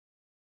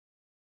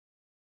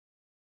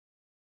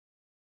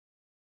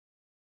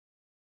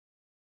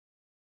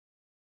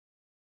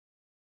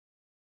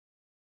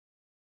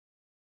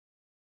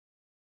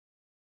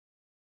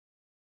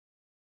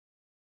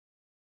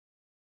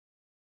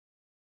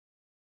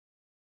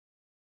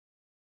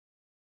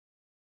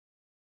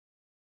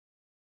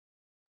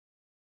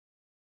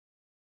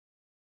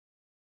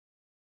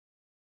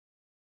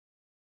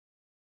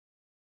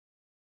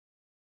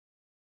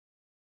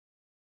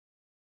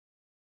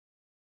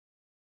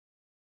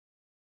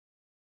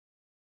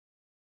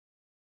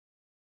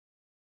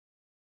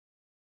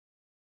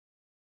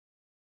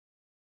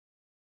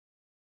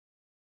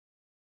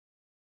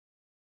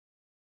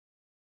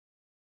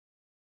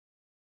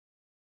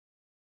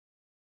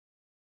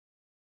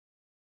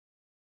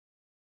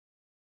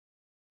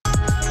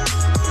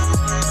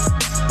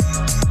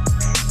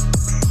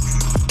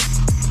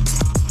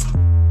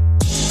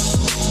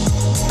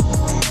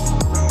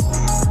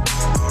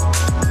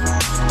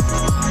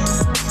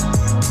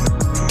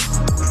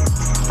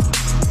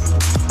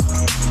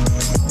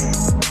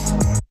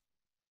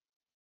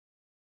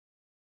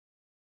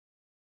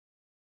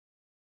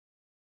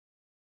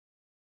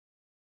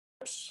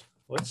Let's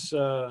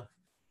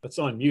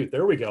unmute.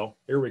 There we go.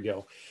 Here we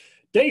go.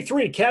 Day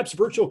 3, CAPS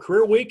Virtual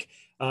Career Week.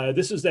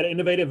 This is that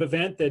innovative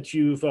event that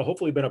you've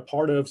hopefully been a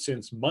part of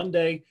since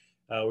Monday.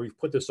 We've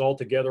put this all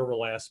together over the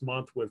last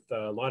month with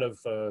a lot of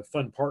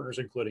fun partners,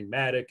 including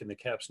Matic and the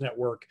CAPS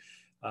Network,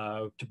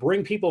 to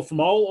bring people from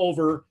all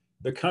over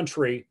the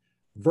country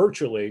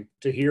virtually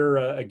to hear,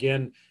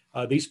 again,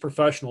 these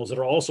professionals that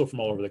are also from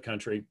all over the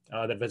country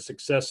that have had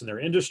success in their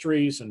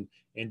industries and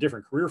in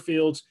different career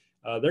fields.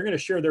 They're going to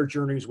share their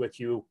journeys with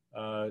you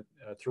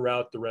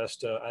throughout the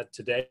rest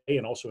today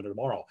and also into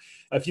tomorrow.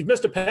 If you've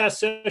missed a past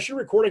session,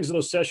 recordings of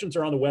those sessions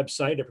are on the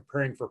website at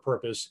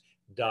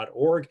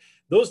preparingforpurpose.org.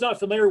 Those not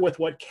familiar with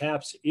what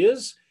CAPS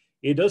is,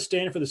 it does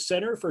stand for the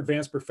Center for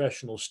Advanced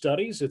Professional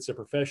Studies. It's a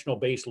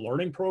professional-based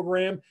learning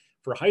program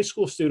for high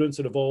school students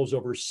that involves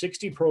over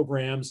 60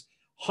 programs,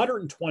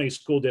 120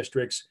 school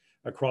districts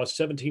across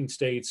 17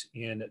 states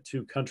in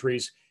 2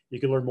 countries. You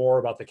can learn more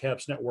about the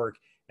CAPS Network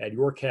at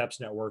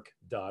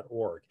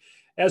yourcapsnetwork.org.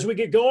 As we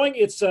get going,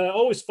 it's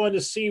always fun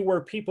to see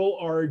where people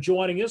are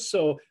joining us.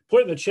 So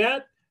put it in the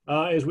chat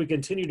as we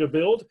continue to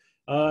build.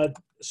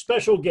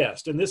 Special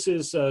guest, and this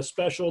is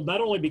special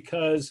not only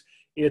because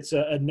it's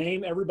a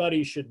name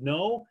everybody should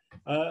know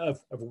of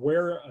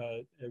where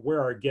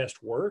our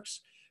guest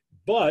works,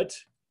 but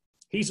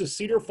he's a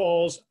Cedar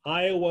Falls,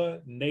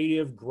 Iowa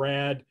native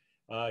grad.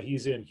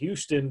 He's in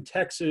Houston,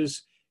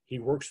 Texas. He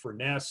works for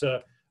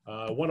NASA.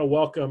 I want to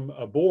welcome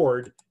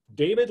aboard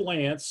David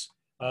Lantz.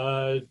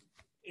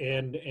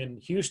 And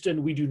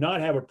Houston, we do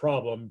not have a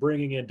problem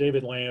bringing in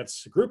David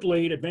Lantz, Group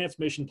Lead, Advanced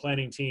Mission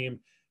Planning Team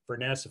for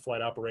NASA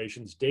Flight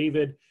Operations.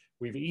 David,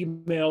 we've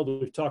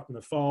emailed, we've talked on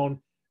the phone.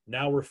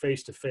 Now we're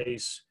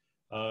face-to-face.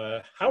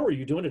 How are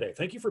you doing today?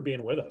 Thank you for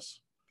being with us.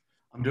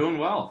 I'm doing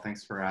well.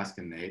 Thanks for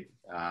asking, Nate.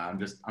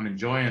 I'm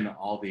enjoying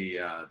all the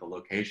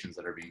locations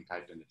that are being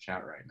typed into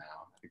chat right now.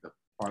 I think the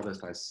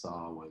farthest I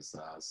saw was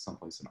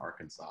someplace in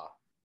Arkansas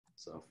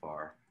so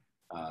far.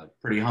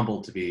 Pretty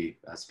humbled to be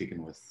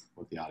speaking with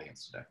the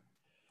audience today.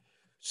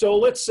 So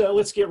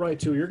let's get right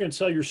to it. You're going to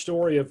tell your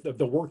story of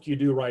the work you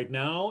do right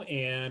now,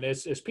 and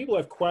as people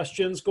have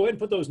questions, go ahead and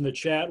put those in the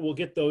chat. We'll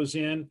get those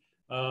in.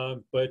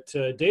 But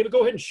David,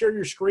 go ahead and share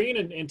your screen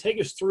and take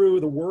us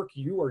through the work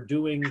you are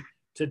doing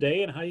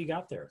today and how you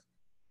got there.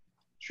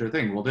 Sure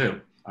thing, we'll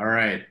do. All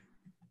right.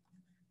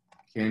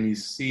 Can you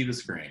see the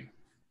screen?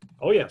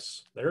 Oh,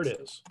 yes, there it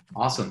is.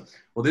 Awesome.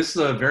 Well, this is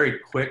a very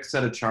quick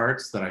set of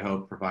charts that I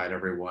hope provide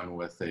everyone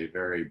with a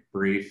very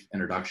brief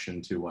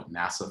introduction to what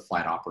NASA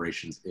Flight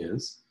Operations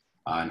is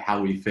and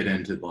how we fit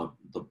into the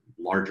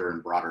larger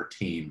and broader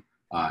team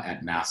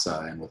at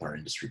NASA and with our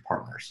industry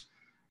partners.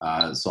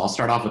 So I'll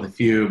start off with a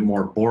few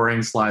more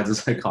boring slides,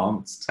 as I call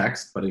them. It's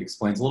text, but it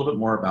explains a little bit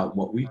more about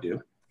what we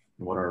do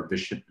and what our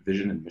vision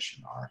and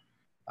mission are.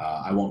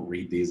 I won't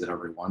read these at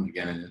everyone.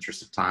 Again, in the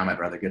interest of time, I'd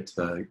rather get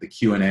to the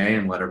Q&A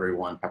and let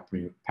everyone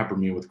pepper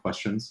me with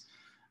questions.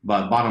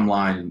 But bottom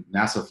line,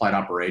 NASA Flight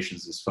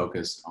Operations is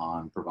focused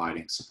on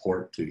providing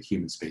support to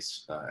human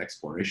space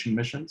exploration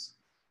missions,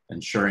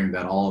 ensuring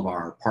that all of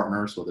our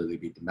partners, whether they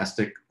be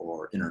domestic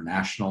or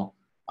international,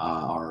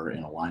 are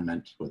in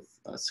alignment with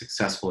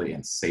successfully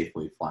and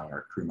safely flying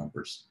our crew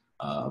members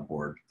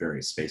aboard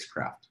various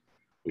spacecraft.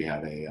 We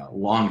have a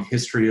long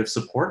history of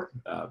support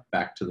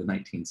back to the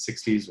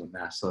 1960s when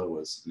NASA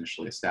was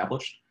initially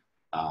established.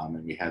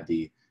 And we had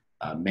the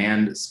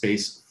Manned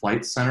Space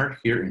Flight Center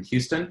here in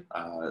Houston,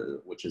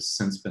 which has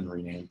since been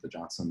renamed the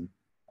Johnson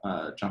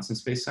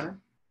Space Center.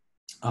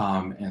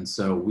 And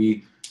so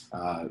we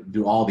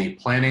do all the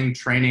planning,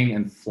 training,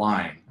 and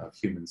flying of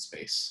human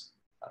space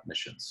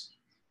missions.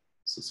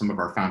 So some of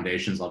our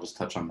foundations, I'll just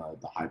touch on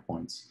the high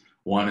points.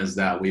 One is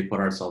that we put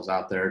ourselves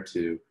out there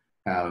to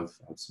have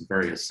some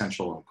very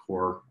essential and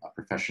core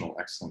professional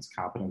excellence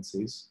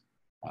competencies.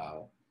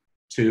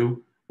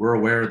 2, we're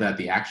aware that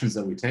the actions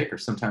that we take, or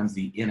sometimes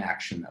the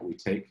inaction that we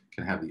take,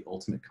 can have the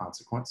ultimate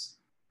consequence,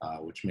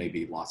 which may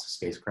be loss of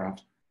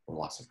spacecraft or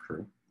loss of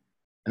crew.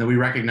 And then we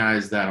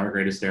recognize that our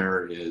greatest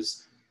error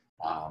is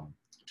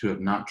to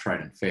have not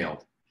tried and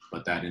failed,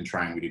 but that in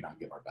trying, we do not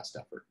give our best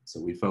effort. So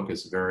we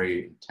focus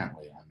very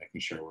intently on making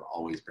sure we're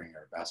always bringing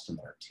our best and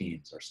that our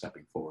teams are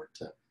stepping forward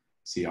to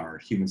see our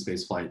human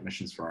spaceflight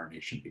missions for our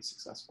nation be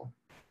successful.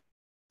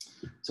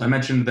 So I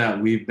mentioned that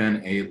we've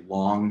been a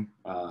long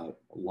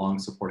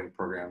supporting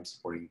program,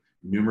 supporting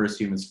numerous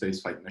human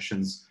spaceflight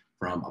missions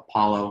from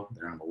Apollo,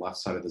 they're on the left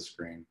side of the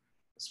screen,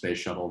 the Space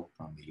Shuttle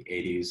from the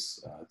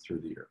 80s through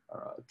the year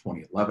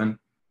 2011.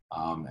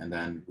 And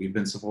then we've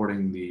been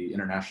supporting the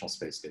International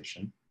Space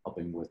Station,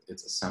 helping with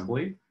its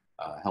assembly,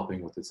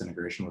 helping with its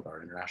integration with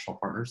our international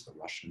partners, the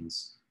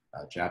Russians,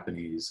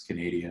 Japanese,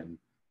 Canadian,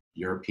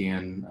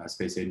 European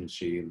Space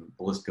Agency, and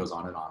the list goes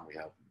on and on. We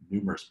have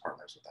numerous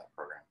partners with that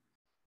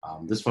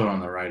program. This photo on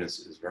the right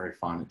is very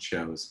fun. It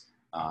shows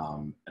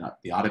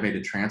the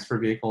automated transfer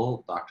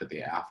vehicle docked at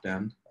the aft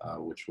end,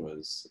 which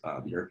was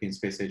the European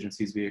Space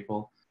Agency's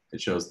vehicle.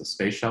 It shows the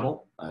Space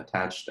Shuttle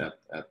attached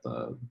at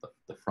the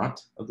front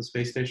of the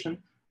space station,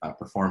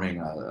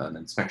 performing an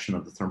inspection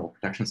of the thermal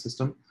protection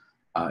system.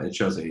 It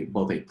shows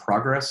both a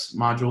Progress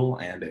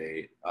module and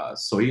a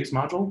Soyuz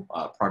module.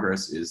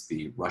 Progress is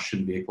the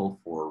Russian vehicle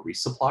for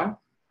resupply,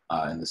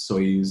 and the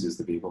Soyuz is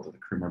the vehicle that the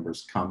crew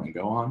members come and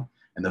go on.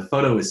 And the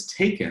photo is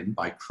taken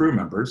by crew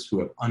members who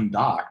have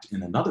undocked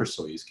in another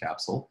Soyuz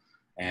capsule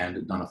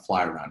and done a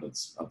fly around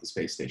of the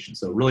space station.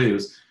 So really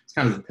it's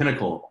kind of the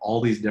pinnacle of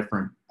all these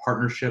different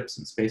partnerships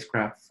and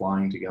spacecraft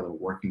flying together,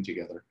 working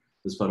together.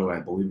 This photo, I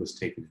believe, was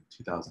taken in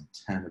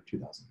 2010 or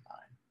 2009.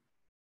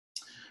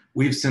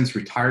 We've since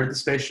retired the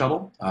Space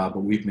Shuttle,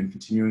 but we've been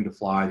continuing to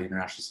fly the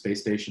International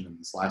Space Station. And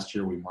this last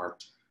year, we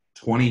marked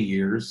 20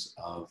 years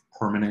of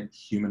permanent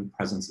human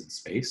presence in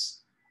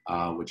space,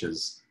 which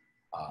is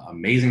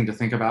amazing to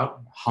think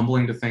about,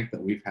 humbling to think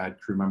that we've had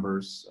crew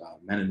members,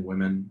 men and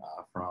women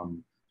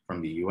from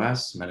the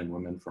US, men and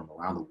women from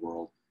around the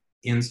world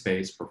in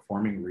space,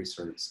 performing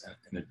research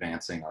and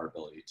advancing our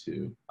ability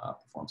to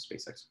perform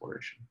space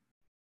exploration.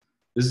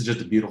 This is just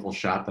a beautiful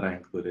shot that I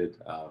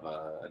included of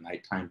a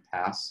nighttime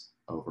pass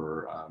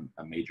over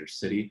a major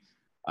city.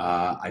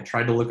 I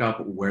tried to look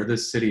up where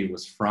this city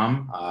was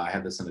from. I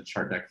had this in a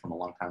chart deck from a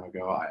long time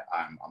ago.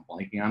 I'm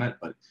blanking on it,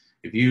 but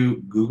if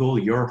you Google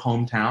your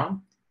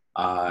hometown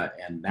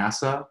and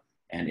NASA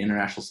and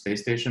International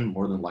Space Station,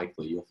 more than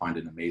likely you'll find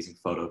an amazing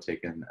photo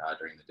taken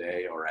during the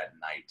day or at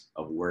night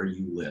of where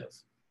you live.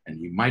 And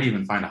you might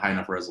even find a high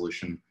enough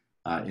resolution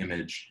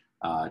image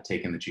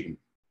taken that you can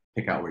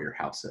pick out where your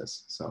house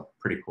is. So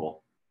pretty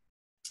cool.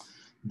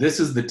 This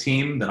is the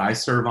team that I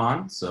serve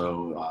on.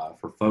 So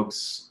for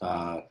folks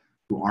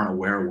who aren't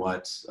aware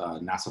what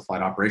NASA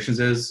Flight Operations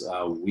is,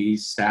 we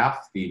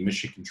staff the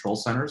mission control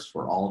centers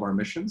for all of our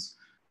missions.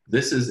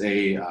 This is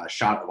a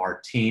shot of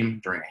our team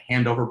during a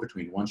handover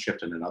between one ship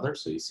and another.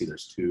 So you see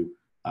there's two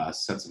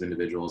sets of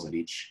individuals at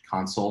each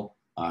console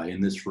in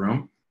this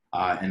room.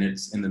 And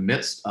it's in the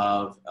midst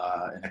of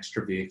an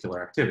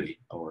extravehicular activity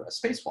or a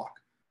spacewalk.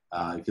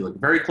 If you look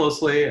very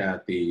closely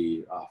at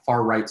the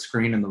far right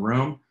screen in the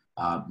room,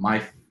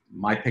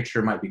 my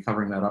picture might be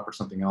covering that up or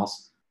something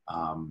else.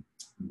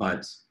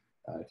 But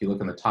if you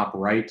look in the top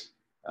right,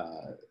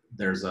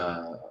 there's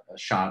a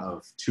shot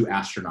of two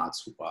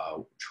astronauts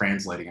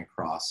translating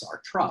across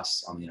our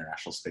truss on the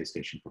International Space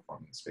Station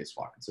performing the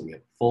spacewalk. And so we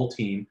have a full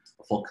team,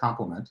 a full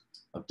complement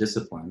of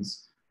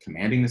disciplines,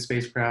 commanding the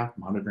spacecraft,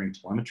 monitoring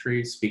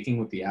telemetry, speaking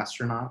with the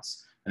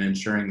astronauts, and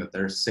ensuring that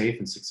they're safe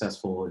and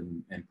successful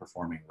in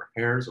performing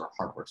repairs or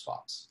hardware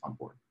swaps on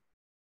board.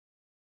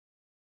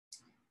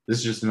 This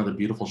is just another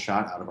beautiful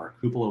shot out of our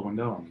cupola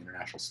window on the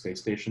International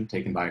Space Station,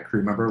 taken by a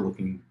crew member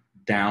looking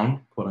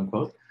down, quote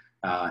unquote,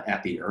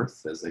 at the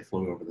Earth as they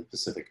flew over the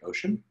Pacific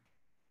Ocean.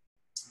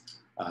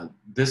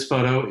 This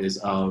photo is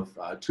of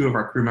two of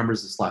our crew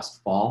members this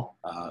last fall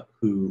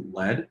who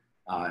led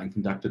and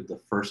conducted the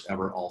first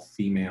ever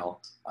all-female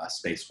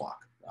spacewalk.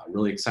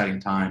 Really exciting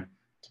time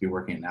to be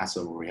working at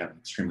NASA, where we have an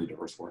extremely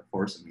diverse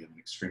workforce and we have an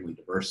extremely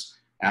diverse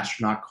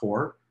astronaut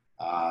corps.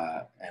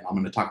 And I'm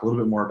going to talk a little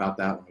bit more about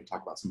that when we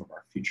talk about some of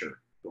our future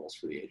goals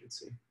for the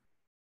agency,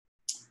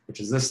 which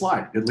is this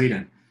slide. Good lead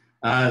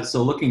in.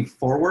 So looking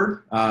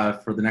forward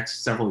for the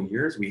next several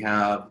years, we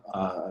have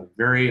a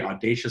very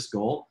audacious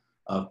goal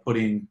of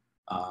putting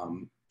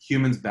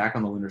humans back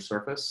on the lunar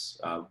surface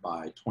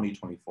by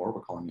 2024.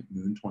 We're calling it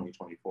Moon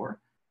 2024.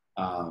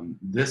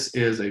 This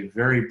is a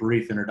very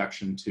brief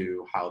introduction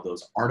to how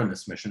those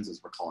Artemis missions,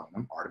 as we're calling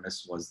them.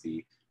 Artemis was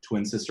the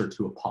twin sister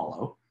to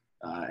Apollo,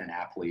 an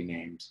aptly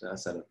named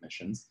set of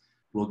missions,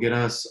 will get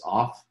us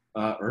off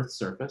Earth's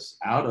surface,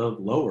 out of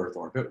low Earth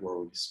orbit, where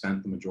we've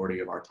spent the majority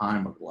of our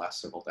time over the last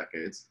several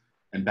decades,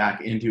 and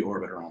back into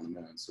orbit around the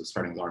moon. So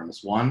starting with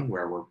Artemis 1,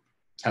 where we're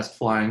test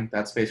flying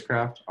that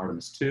spacecraft,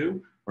 Artemis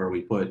 2, where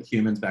we put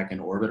humans back in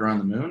orbit around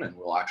the moon, and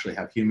we'll actually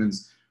have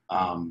humans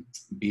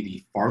be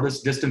the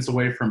farthest distance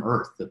away from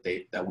Earth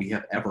that we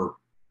have ever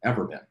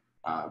been.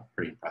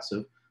 Pretty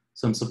impressive.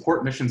 Some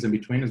support missions in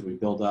between as we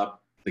build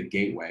up the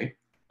Gateway,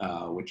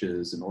 which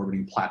is an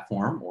orbiting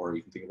platform, or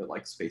you can think of it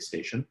like space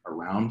station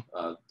around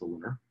the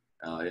lunar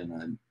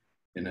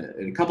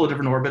in a couple of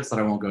different orbits that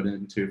I won't go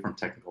into from a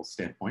technical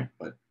standpoint,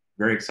 but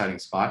very exciting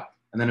spot.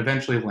 And then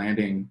eventually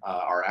landing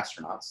our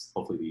astronauts,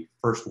 hopefully the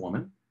first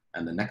woman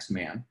and the next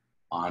man,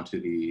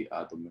 onto the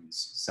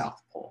moon's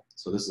south pole.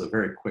 So this is a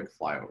very quick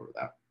flyover of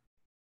that.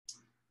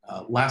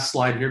 Last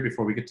slide here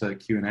before we get to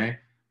Q&A. I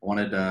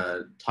wanted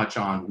to touch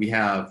on, we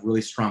have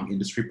really strong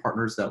industry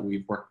partners that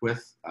we've worked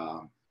with.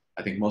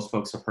 I think most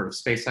folks have heard of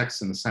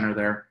SpaceX in the center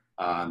there.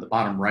 On the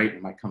bottom right,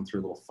 it might come through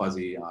a little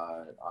fuzzy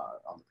on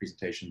the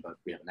presentation, but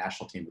we have a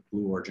national team with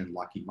Blue Origin,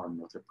 Lockheed Martin,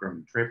 Northrop Grumman,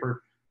 and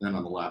Draper. And then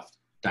on the left,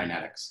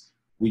 Dynetics.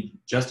 We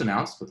just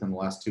announced within the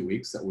last 2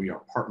 weeks that we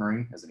are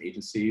partnering as an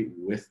agency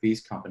with these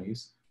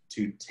companies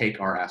to take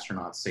our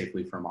astronauts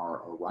safely from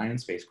our Orion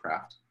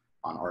spacecraft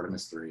on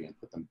Artemis 3 and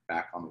put them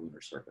back on the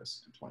lunar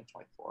surface in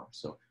 2024.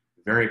 So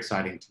very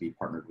exciting to be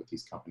partnered with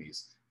these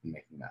companies in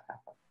making that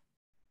happen.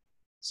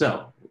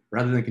 So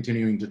rather than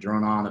continuing to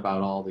drone on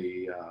about all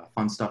the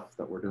fun stuff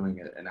that we're doing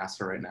at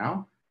NASA right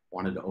now,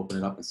 wanted to open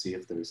it up and see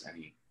if there's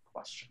any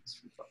questions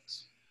from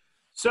folks.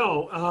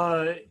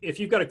 So if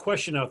you've got a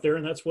question out there,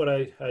 and that's what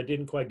I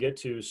didn't quite get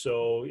to.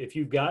 So if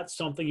you've got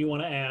something you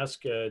want to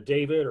ask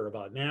David or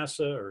about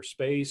NASA or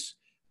space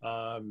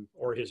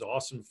or his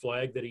awesome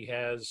flag that he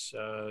has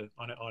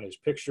on his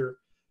picture,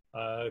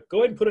 go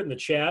ahead and put it in the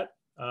chat.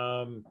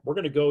 We're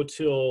going to go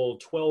till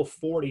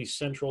 12:40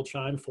 Central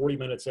Time, 40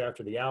 minutes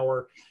after the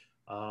hour.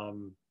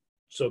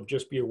 So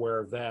just be aware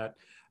of that.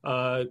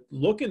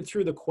 Looking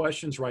through the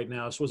questions right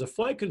now. So as a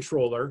flight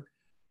controller,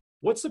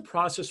 what's the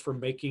process for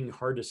making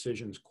hard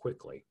decisions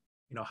quickly?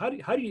 You know, how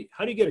do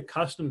you get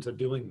accustomed to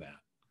doing that?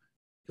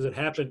 Because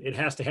it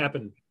has to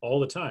happen all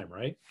the time,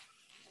 right?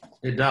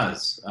 It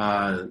does.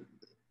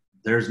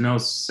 There's no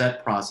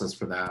set process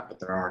for that, but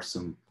there are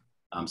some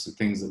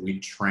things that we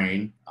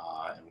train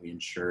and we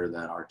ensure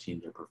that our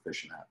teams are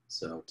proficient at.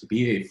 So to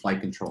be a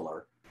flight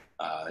controller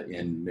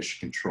in mission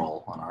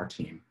control on our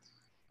team,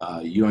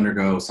 you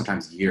undergo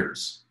sometimes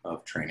years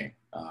of training.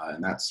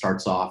 And that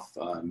starts off,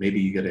 maybe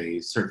you get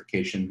a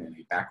certification in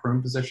a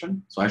backroom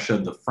position. So I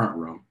showed the front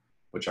room,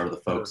 which are the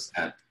folks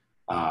that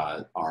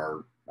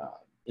are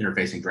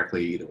interfacing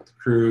directly either with the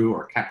crew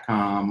or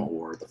Capcom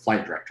or the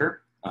flight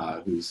director,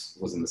 who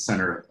was in the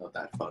center of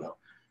that photo,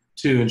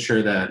 to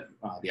ensure that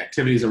the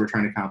activities that we're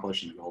trying to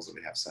accomplish and the goals that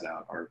we have set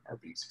out are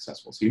being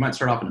successful. So you might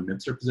start off in a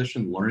MIPSer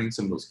position, learning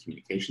some of those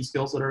communication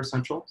skills that are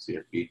essential. So you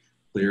have to be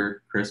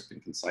clear, crisp,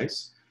 and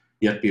concise.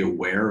 You have to be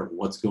aware of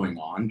what's going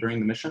on during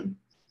the mission,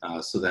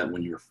 so that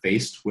when you're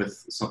faced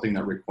with something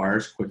that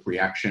requires quick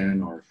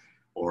reaction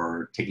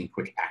or taking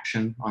quick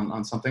action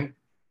on something,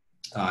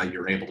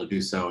 you're able to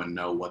do so and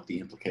know what the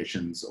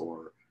implications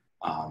or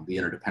the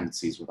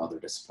interdependencies with other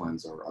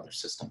disciplines or other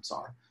systems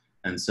are.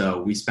 And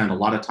so we spend a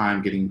lot of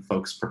time getting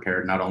folks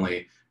prepared, not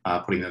only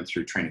putting them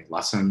through training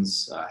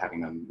lessons, having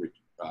them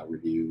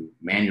review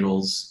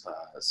manuals,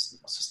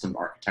 system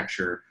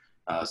architecture,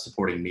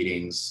 supporting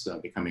meetings,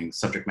 becoming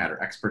subject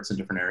matter experts in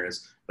different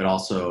areas, but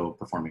also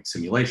performing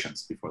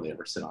simulations before they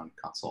ever sit on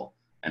console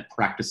and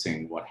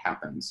practicing what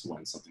happens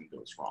when something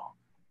goes wrong.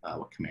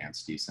 What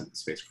commands do you send to the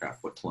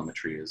spacecraft? What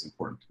telemetry is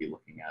important to be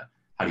looking at?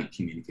 How do you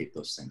communicate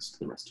those things to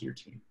the rest of your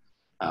team?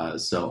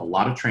 So a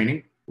lot of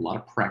training, a lot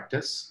of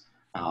practice,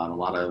 a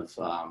lot of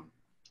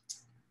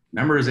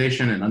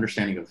memorization and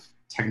understanding of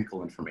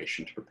technical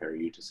information to prepare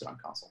you to sit on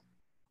console.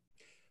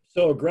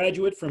 So a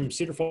graduate from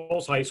Cedar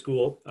Falls High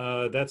School,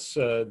 that's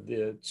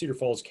the Cedar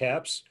Falls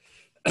CAPS,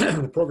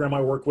 the program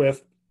I work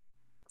with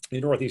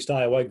in Northeast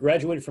Iowa. I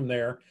graduated from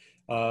there,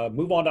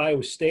 move on to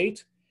Iowa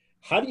State.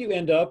 How do you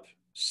end up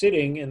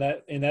sitting in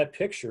that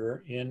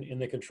picture in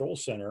the control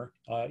center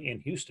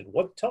in Houston?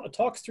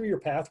 Talk through your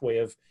pathway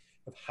of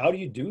how do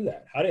you do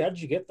that? How did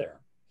you get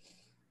there?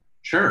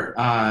 Sure.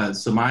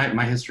 So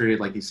my history,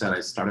 like you said,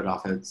 I started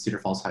off at Cedar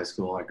Falls High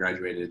School. I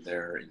graduated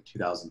there in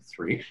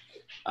 2003.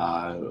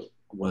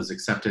 Was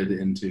accepted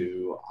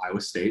into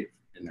Iowa State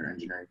in their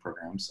engineering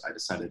programs. I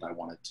decided I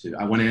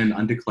went in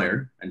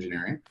undeclared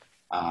engineering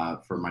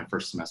for my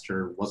first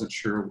semester. Wasn't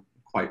sure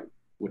quite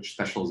which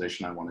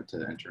specialization I wanted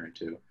to enter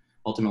into.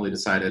 Ultimately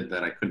decided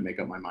that I couldn't make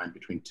up my mind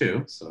between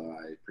two, so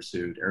I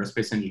pursued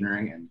aerospace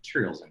engineering and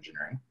materials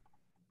engineering.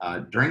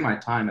 During my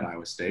time at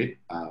Iowa State,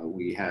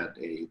 we had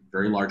a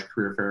very large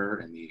career fair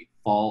in the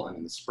fall and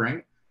in the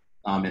spring.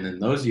 And in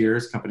those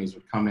years, companies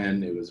would come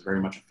in. It was very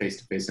much a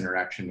face-to-face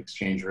interaction,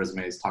 exchange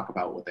resumes, talk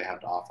about what they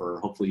have to offer.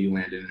 Hopefully you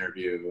land an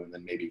interview and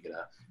then maybe get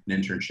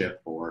an internship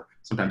or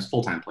sometimes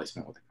full-time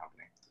placement with the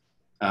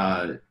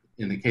company.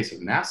 In the case of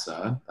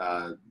NASA,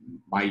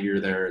 my year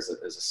there as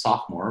a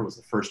sophomore was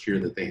the first year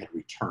that they had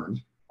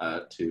returned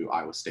to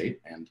Iowa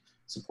State and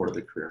supported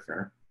the career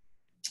fair.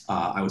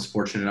 I was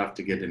fortunate enough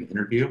to get an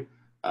interview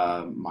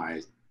my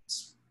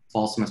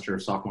fall semester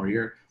of sophomore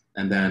year,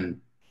 and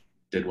then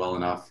did well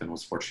enough and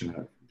was fortunate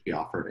to be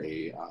offered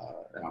an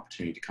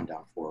opportunity to come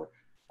down for,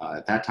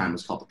 at that time it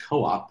was called the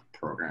co-op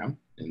program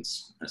in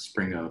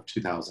spring of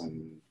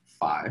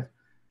 2005.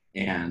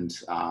 And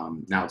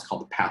now it's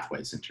called the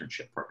Pathways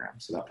Internship Program.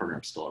 So that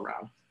program's still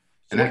around.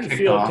 So and what do you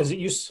feel,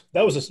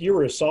 because you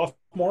were a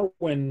sophomore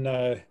when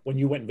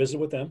you went and visited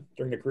with them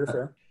during the career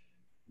fair?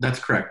 That's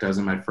correct. I was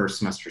in my first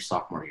semester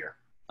sophomore year.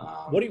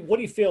 What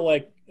do you feel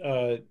like,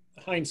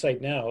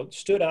 hindsight now,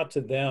 stood out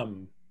to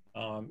them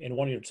in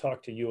wanting to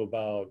talk to you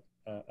about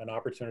an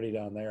opportunity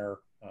down there,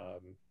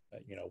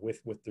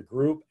 with the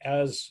group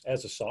as a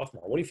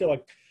sophomore? What do you feel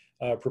like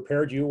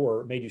prepared you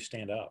or made you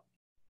stand up?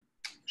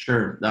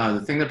 Sure.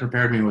 The thing that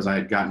prepared me was I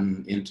had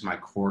gotten into my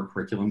core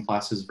curriculum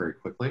classes very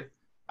quickly.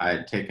 I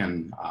had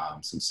taken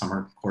some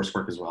summer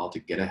coursework as well to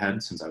get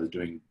ahead since I was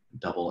doing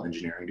double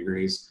engineering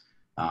degrees.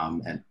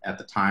 And at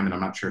the time, and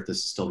I'm not sure if this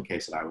is still the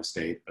case at Iowa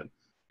State,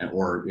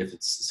 or if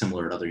it's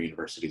similar at other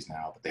universities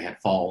now, but they had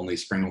fall-only,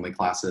 spring-only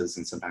classes,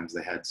 and sometimes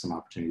they had some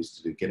opportunities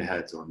to do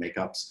get-aheads or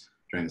make-ups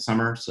during the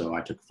summer, so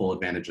I took full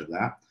advantage of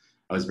that.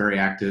 I was very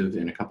active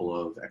in a couple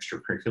of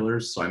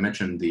extracurriculars. So I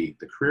mentioned the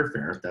career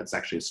fair. That's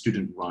actually a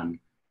student-run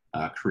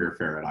career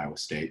fair at Iowa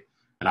State,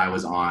 and I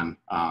was on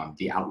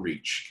the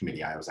outreach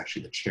committee. I was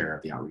actually the chair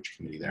of the outreach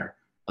committee there.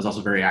 I was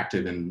also very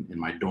active in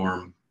my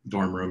dorm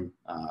room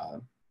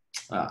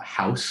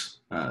house.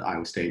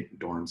 Iowa State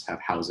dorms have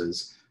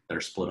houses that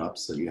are split up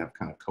so that you have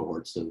kind of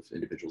cohorts of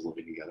individuals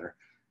living together.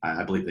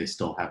 I believe they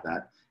still have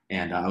that.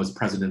 And I was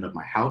president of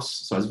my house.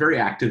 So I was very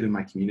active in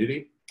my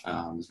community.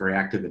 I was very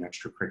active in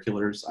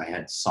extracurriculars. I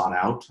had sought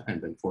out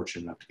and been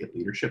fortunate enough to get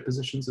leadership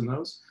positions in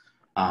those.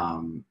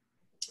 And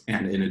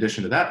in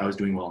addition to that, I was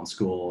doing well in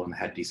school and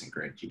had decent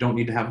grades. You don't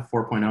need to have a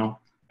 4.0.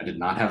 I did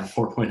not have a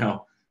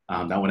 4.0.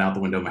 That went out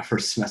the window my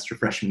first semester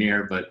freshman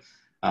year, but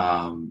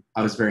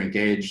I was very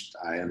engaged.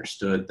 I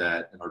understood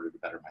that in order to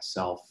better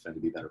myself and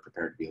to be better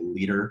prepared to be a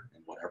leader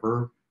in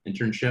whatever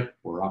internship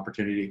or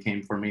opportunity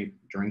came for me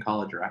during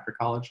college or after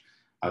college,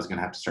 I was going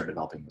to have to start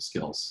developing those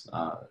skills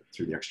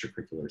through the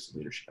extracurriculars and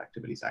leadership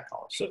activities at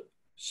college.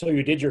 So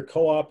you did your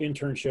co-op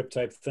internship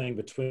type thing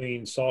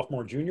between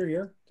sophomore, junior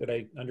year? Did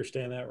I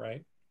understand that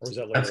right? Or was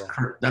that later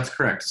on? That's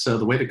correct. So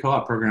the way the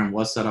co-op program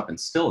was set up and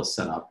still is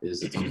set up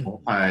is it's a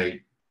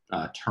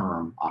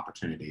multi-term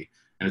opportunity.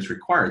 And it's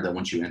required that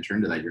once you enter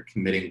into that, you're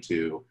committing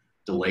to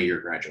delay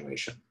your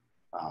graduation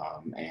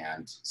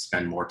and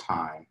spend more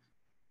time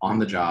on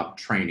the job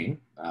training,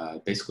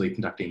 basically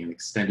conducting an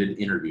extended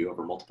interview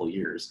over multiple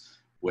years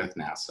with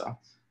NASA.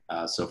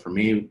 So for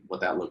me,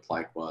 what that looked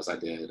like was I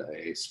did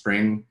a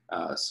spring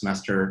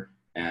semester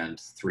and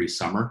 3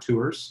 summer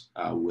tours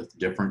with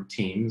different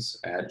teams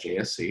at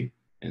JSC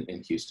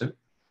in Houston.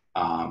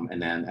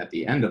 And then at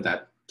the end of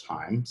that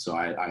time, so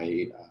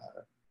I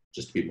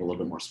just to be a little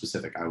bit more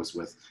specific, I was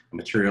with a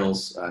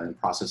materials and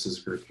processes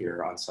group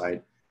here on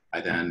site.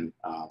 I then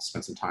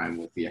spent some time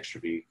with the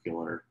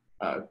extravehicular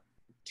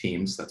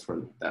teams. That's where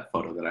that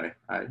photo that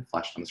I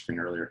flashed on the screen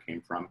earlier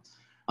came from.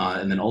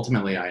 And then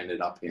ultimately I ended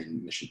up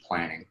in mission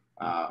planning,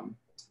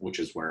 which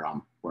is where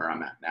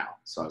I'm at now.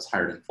 So I was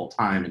hired in full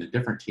time in a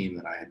different team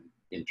that I had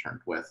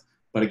interned with,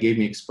 but it gave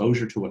me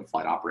exposure to what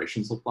flight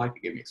operations look like.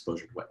 It gave me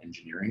exposure to what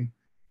engineering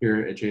here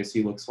at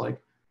JSC looks like.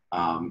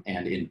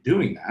 And in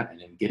doing that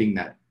and in getting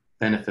that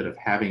benefit of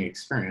having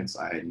experience,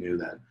 I knew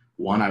that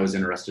 1, I was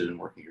interested in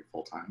working here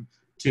full time.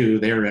 2,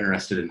 they were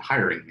interested in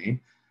hiring me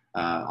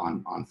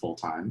on full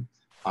time.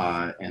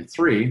 And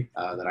 3,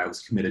 that I was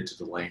committed to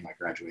delaying my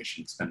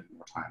graduation and spending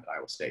more time at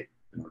Iowa State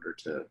in order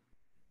to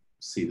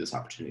see this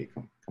opportunity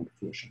come to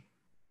fruition.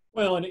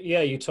 Well, and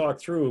yeah, you talk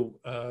through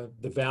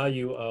the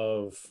value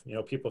of,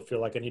 people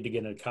feel like I need to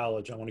get into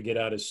college. I want to get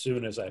out as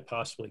soon as I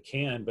possibly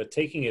can, but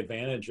taking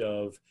advantage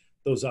of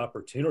those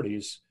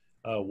opportunities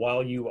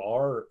while you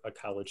are a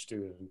college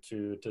student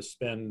to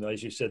spend,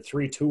 as you said,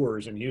 3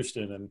 tours in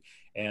Houston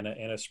and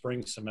a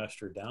spring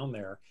semester down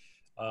there.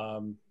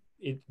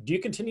 Do you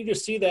continue to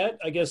see that?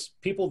 I guess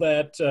people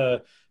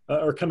that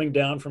are coming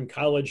down from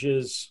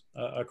colleges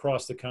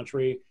across the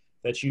country,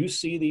 that you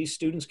see these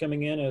students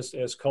coming in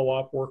as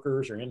co-op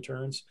workers or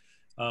interns.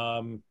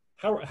 How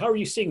are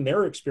you seeing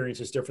their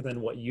experiences different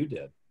than what you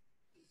did?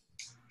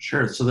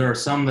 Sure. So there are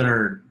some that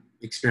are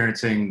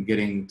experiencing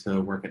getting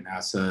to work at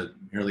NASA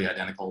nearly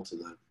identical to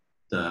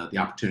the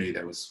opportunity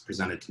that was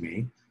presented to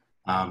me.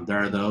 There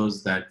are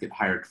those that get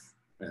hired,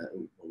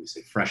 what we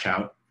say, fresh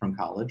out from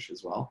college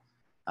as well.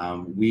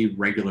 We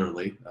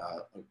regularly,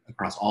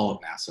 across all of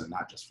NASA,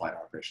 not just flight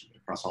operations,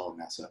 but across all of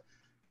NASA,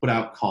 put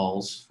out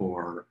calls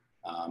for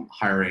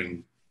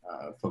hiring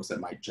folks that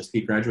might just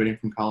be graduating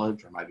from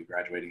college or might be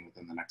graduating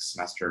within the next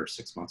semester or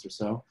 6 months or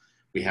so.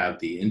 We have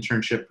the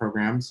internship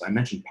programs. I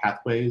mentioned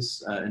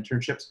Pathways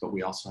internships, but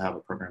we also have a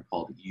program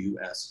called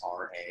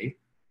USRA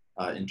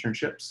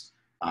internships,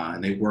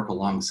 and they work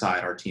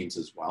alongside our teams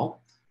as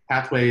well.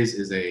 Pathways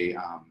is a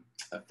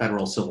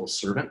federal civil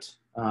servant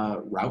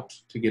route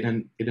to get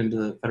into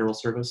the federal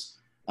service,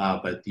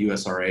 but the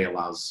USRA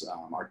allows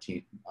our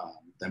team,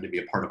 them to be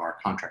a part of our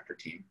contractor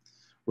team.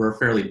 We're a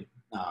fairly,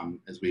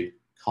 as we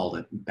called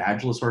it,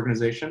 badgeless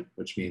organization,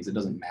 which means it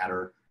doesn't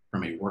matter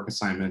from a work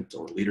assignment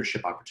or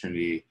leadership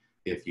opportunity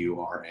if you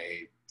are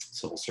a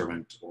civil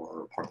servant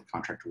or part of the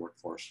contractor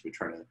workforce. We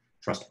try to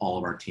trust all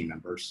of our team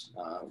members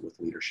with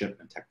leadership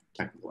and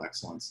technical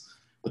excellence.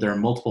 But there are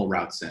multiple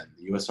routes in.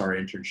 The USRA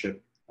internship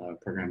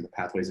program, the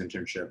Pathways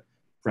internship,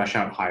 fresh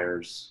out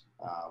hires,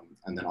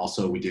 and then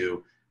also we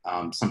do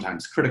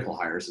sometimes critical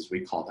hires, as we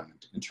call them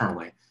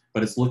internally,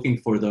 but it's looking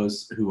for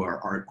those who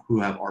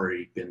have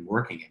already been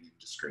working in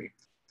industry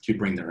to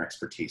bring their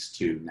expertise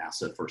to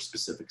NASA for a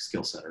specific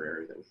skill set or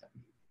area that we have.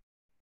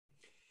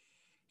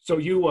 So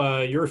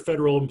you're a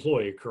federal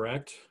employee,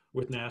 correct,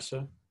 with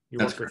NASA? You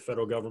That's work correct. for the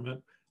federal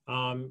government.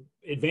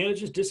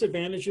 Advantages,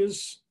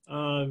 disadvantages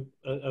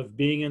of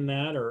being in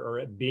that,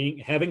 or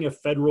having a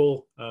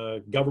federal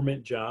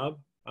government job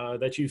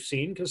that you've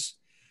seen, because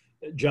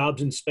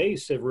jobs in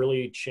space have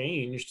really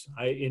changed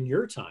in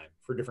your time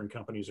for different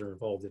companies that are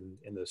involved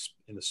in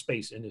the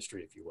space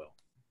industry, if you will.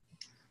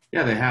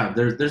 Yeah, they have.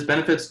 There's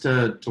benefits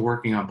to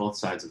working on both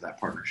sides of that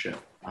partnership.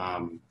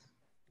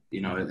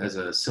 As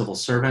a civil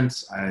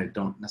servant, I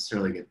don't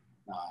necessarily get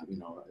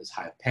as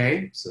high a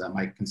pay, so that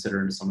might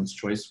consider into someone's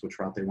choice which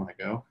route they want to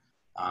go.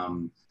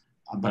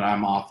 But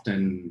I'm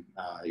often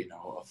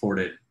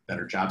afforded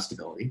better job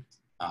stability.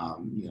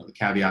 The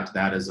caveat to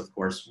that is, of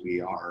course,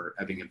 we are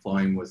ebbing and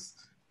flowing with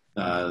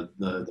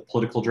the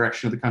political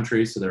direction of the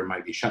country. So there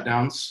might be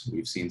shutdowns.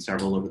 We've seen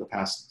several over the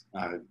past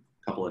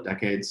couple of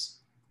decades,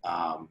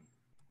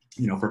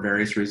 for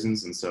various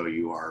reasons. And so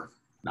you are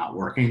not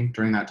working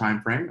during that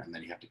time frame, and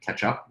then you have to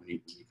catch up when you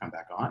come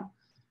back on.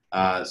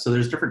 So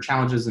there's different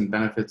challenges and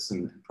benefits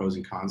and pros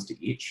and cons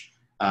to each.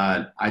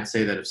 I'd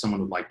say that if someone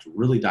would like to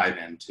really dive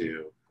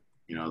into,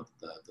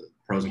 the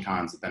pros and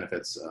cons, the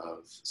benefits of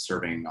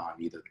serving on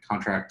either the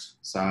contract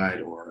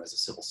side or as a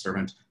civil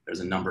servant, there's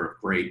a number of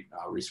great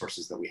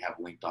resources that we have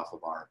linked off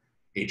of our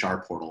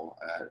HR portal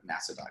at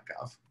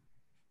nasa.gov.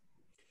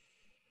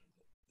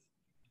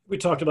 We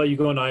talked about you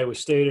going to Iowa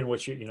State and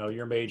what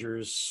your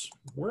majors.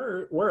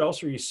 Where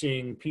else are you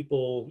seeing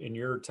people in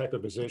your type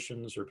of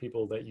positions, or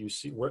people that you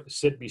see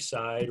sit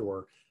beside,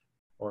 or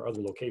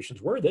other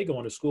locations? Where are they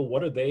going to school?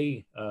 What are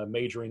they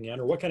majoring in,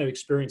 or what kind of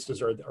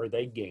experiences are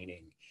they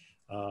gaining?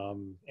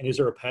 And is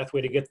there a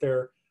pathway to get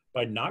there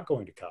by not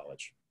going to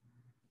college?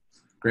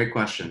 Great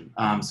question.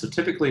 So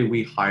typically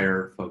we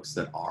hire folks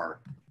that are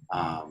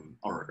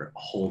or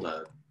hold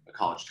a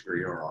college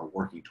degree or are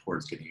working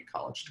towards getting a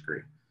college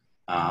degree.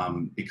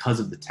 Because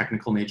of the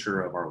technical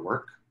nature of our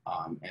work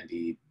and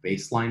the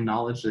baseline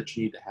knowledge that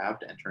you need to have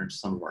to enter into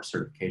some of our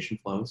certification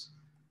flows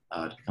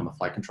to become a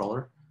flight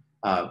controller.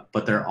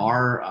 But there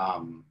are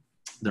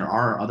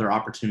other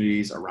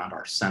opportunities around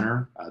our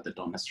center that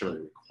don't necessarily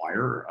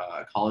require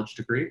a college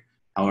degree.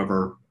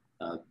 However,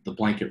 the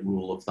blanket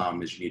rule of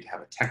thumb is you need to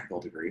have a technical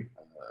degree,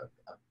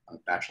 a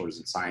bachelor's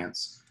in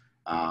science,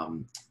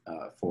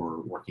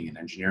 for working in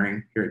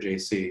engineering here at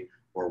JC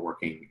or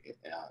working in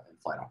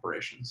flight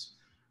operations.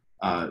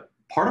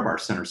 Part of our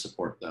center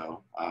support,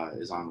 though,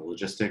 is on the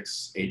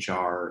logistics,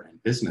 HR,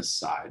 and business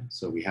side.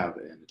 So we have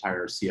an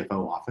entire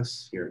CFO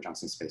office here at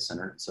Johnson Space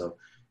Center. So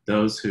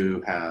those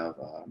who have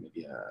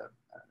maybe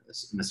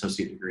an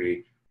associate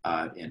degree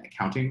in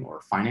accounting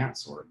or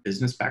finance or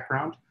business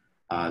background,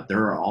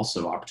 there are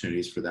also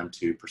opportunities for them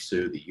to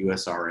pursue the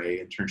USRA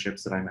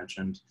internships that I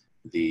mentioned,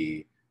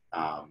 the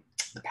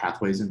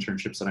Pathways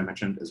internships that I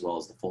mentioned, as well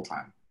as the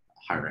full-time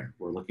hiring.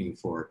 We're looking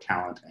for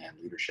talent and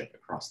leadership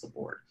across the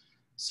board.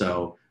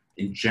 So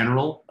in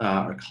general,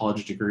 a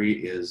college degree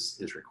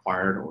is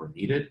required or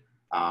needed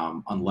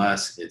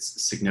unless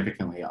it's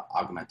significantly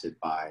augmented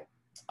by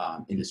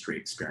industry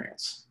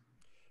experience.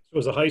 So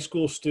as a high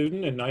school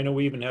student, and I know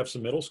we even have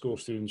some middle school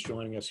students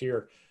joining us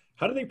here,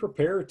 how do they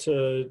prepare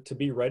to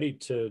be ready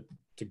to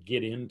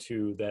get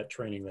into that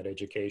training, that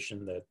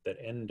education, that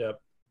end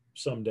up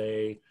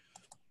someday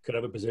could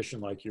have a position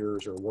like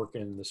yours or work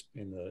in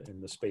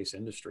the space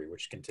industry,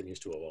 which continues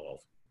to evolve?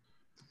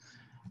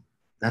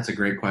 That's a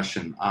great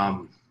question.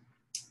 I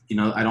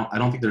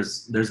don't think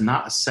there's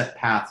not a set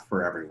path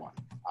for everyone.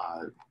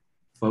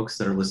 Folks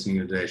that are listening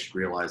today should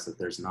realize that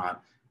there's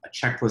not a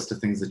checklist of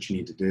things that you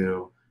need to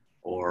do,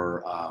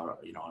 or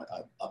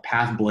a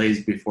path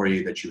blazed before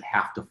you that you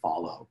have to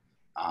follow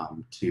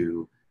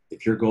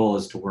if your goal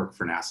is to work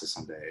for NASA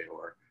someday,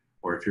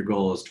 or if your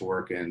goal is to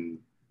work in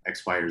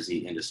X, Y, or Z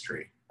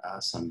industry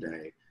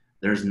someday.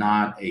 There's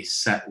not a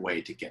set way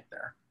to get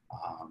there.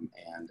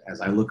 And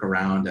as I look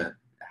around at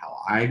how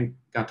I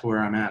got to where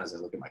I'm at, as I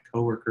look at my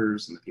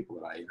coworkers and the people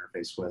that I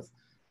interface with,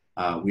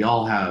 we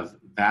all have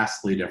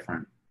vastly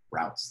different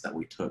routes that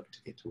we took to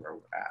get to where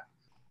we're at.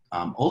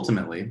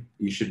 Ultimately,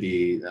 you should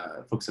be,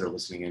 folks that are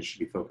listening in should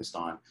be focused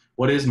on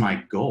what is my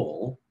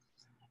goal,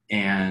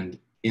 and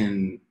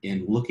in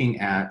looking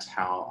at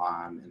how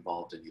I'm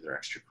involved in either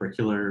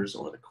extracurriculars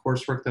or the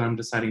coursework that I'm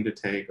deciding to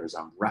take, or as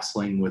I'm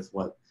wrestling with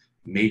what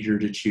major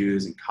to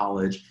choose in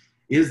college,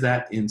 is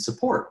that in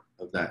support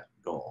of that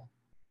goal?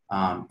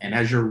 And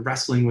as you're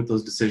wrestling with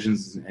those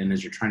decisions, and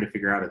as you're trying to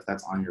figure out if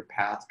that's on your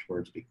path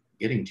towards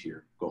getting to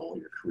your goal,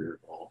 your career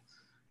goal,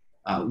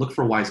 look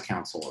for wise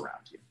counsel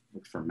around you.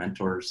 Look for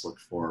mentors, look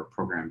for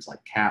programs like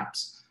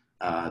CAPS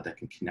that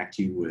can connect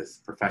you with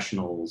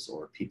professionals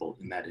or people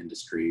in that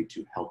industry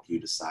to help you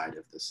decide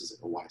if this is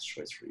a wise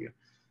choice for you.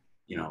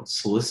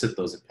 Solicit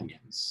those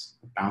opinions,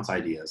 bounce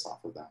ideas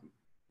off of them.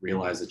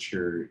 Realize that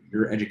your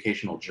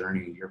educational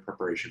journey, your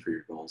preparation for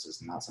your goals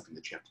is not something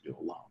that you have to do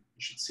alone.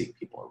 You should seek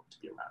people to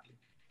be around you.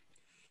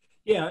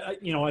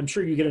 Yeah, I'm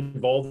sure you get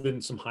involved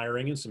in some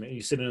hiring and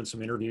you sit in on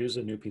some interviews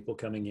and new people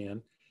coming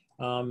in.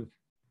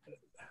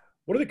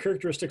 What are the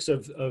characteristics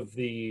of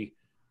the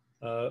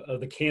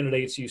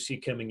candidates you see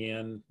coming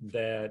in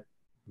that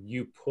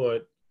you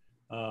put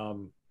a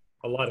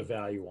lot of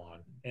value on?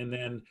 And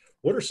then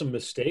what are some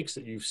mistakes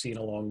that you've seen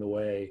along the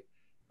way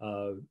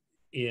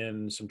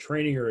in some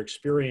training or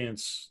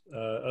experience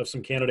of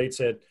some candidates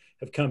that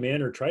have come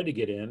in or tried to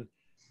get in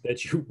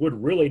that you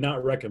would really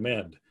not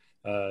recommend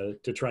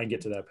to try and get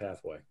to that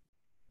pathway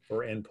or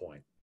endpoint?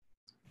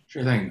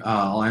 Sure thing.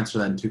 I'll answer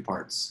that in two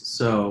parts.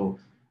 So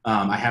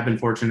I have been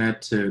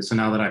fortunate so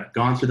now that I've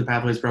gone through the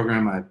Pathways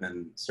program, I've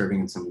been serving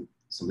in some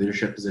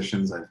leadership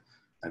positions.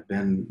 I've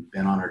been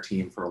on our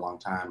team for a long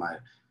time.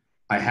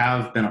 I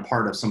have been a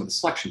part of some of the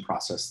selection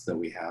process that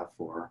we have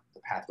for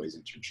the Pathways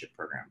internship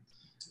program.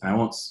 And I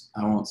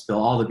won't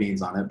spill all the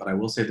beans on it, but I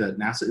will say that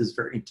NASA is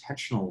very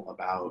intentional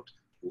about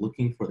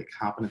looking for the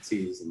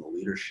competencies and the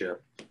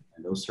leadership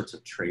and those sorts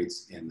of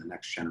traits in the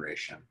next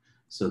generation,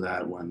 so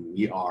that when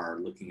we are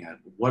looking at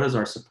what does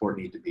our support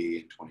need to be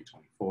in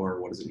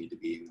 2024, what does it need to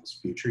be in those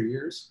future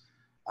years,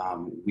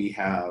 we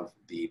have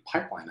the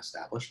pipeline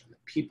established and the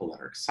people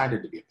that are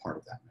excited to be a part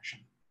of that mission.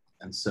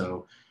 And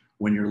so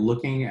when you're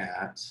looking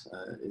at,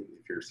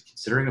 if you're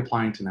considering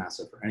applying to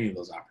NASA for any of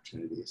those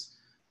opportunities,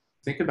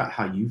 think about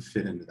how you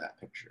fit into that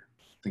picture.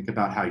 Think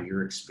about how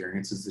your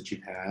experiences that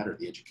you've had or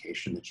the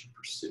education that you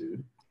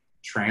pursued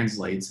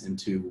translates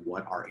into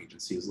what our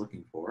agency is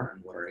looking for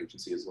and what our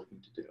agency is looking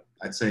to do.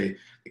 I'd say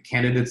the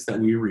candidates that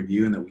we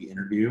review and that we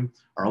interview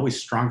are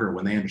always stronger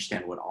when they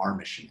understand what our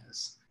mission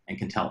is and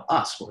can tell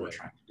us what we're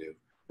trying to do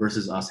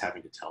versus us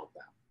having to tell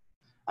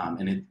them.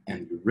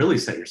 And you really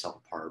set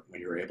yourself apart when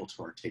you're able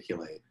to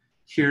articulate,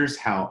 here's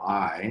how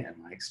I and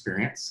my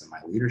experience and my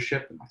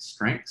leadership and my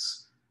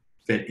strengths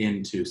fit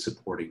into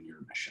supporting your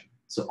mission.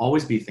 So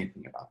always be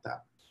thinking about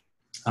that.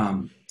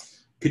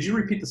 Could you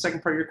repeat the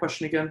second part of your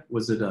question again?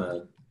 Was it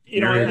a...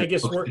 I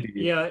guess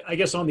I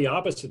guess on the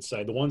opposite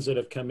side, the ones that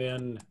have come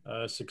in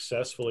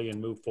successfully and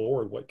moved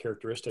forward, what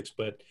characteristics,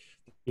 but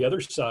the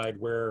other side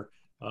where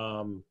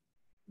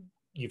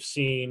you've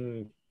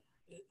seen,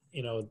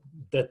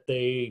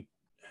 that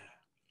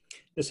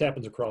this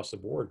happens across the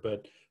board,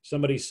 but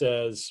somebody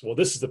says, well,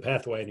 this is the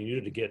pathway I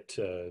needed to get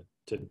to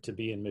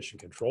be in mission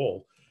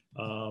control.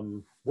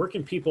 Where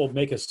can people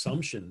make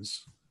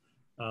assumptions,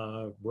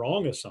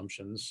 wrong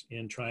assumptions,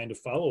 in trying to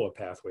follow a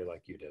pathway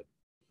like you did?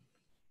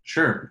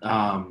 Sure.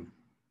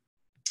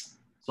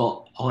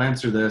 So I'll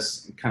answer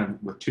this kind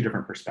of with two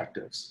different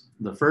perspectives.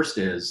 The first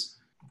is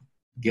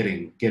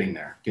getting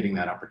there, getting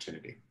that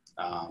opportunity.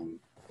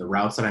 The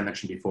routes that I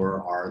mentioned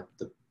before are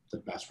the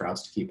best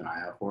routes to keep an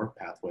eye out for: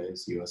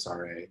 pathways,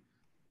 USRA,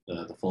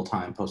 the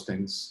full-time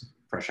postings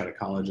fresh out of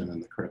college, and then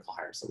the critical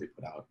hires that we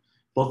put out.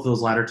 Both of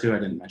those latter two, I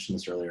didn't mention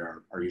this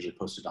earlier, are usually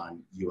posted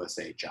on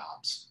USA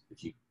Jobs.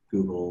 If you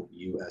Google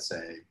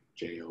USA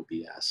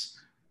JOBS,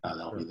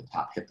 that'll be the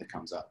top hit that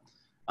comes up.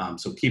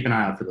 So keep an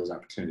eye out for those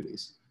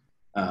opportunities.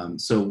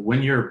 So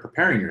when you're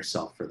preparing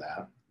yourself for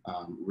that,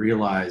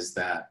 realize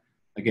that,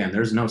 again,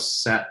 there's no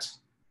set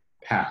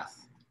path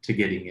to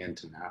getting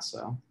into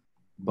NASA,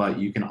 but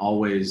you can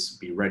always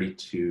be ready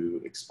to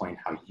explain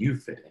how you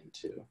fit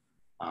into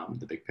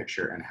the big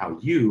picture and how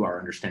you are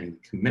understanding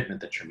the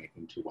commitment that you're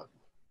making to what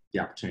the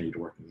opportunity to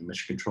work in the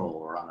mission control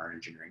or on our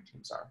engineering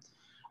teams are.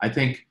 I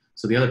think,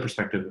 so the other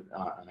perspective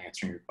on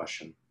answering your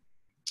question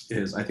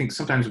is, I think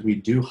sometimes we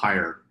do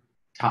hire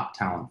top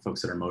talent,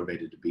 folks that are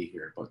motivated to be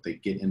here, but they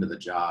get into the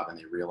job and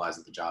they realize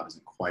that the job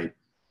isn't quite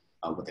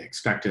what they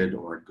expected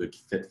or a good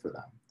fit for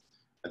them.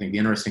 I think the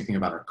interesting thing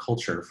about our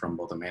culture from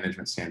both a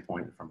management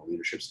standpoint and from a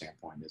leadership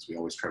standpoint is we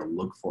always try to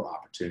look for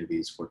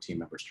opportunities for team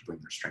members to bring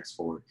their strengths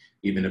forward,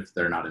 even if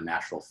they're not a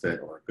natural fit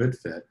or a good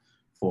fit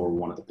for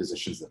one of the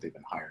positions that they've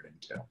been hired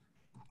into.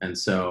 And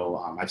so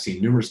I've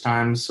seen numerous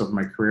times over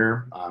my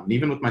career,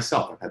 even with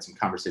myself, I've had some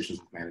conversations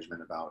with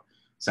management about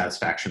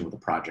satisfaction with a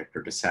project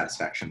or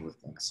dissatisfaction with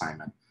an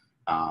assignment.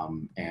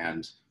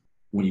 And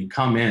when you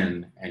come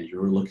in and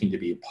you're looking to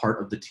be a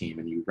part of the team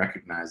and you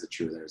recognize that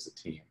you're there as a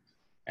team,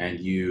 and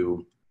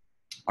you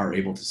are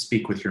able to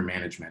speak with your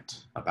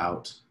management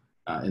about,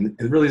 and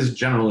it really is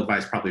general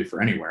advice probably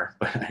for anywhere,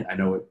 but I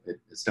know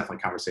it's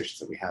definitely conversations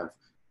that we have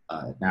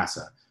at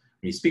NASA.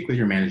 When you speak with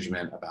your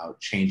management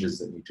about changes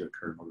that need to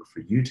occur in order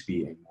for you to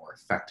be a more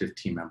effective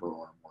team member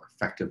or a more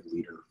effective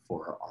leader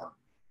for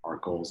our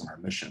goals and our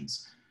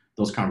missions,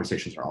 those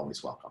conversations are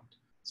always welcomed.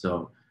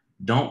 So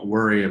don't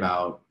worry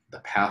about the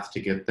path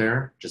to get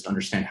there, just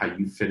understand how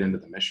you fit into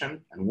the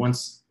mission. And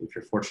once, if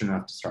you're fortunate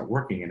enough to start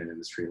working in an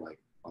industry like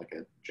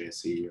at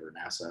JSC or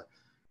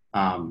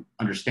NASA,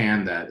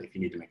 understand that if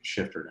you need to make a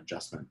shift or an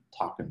adjustment,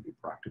 talk and be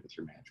proactive with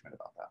your management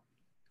about that.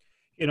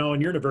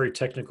 And you're in a very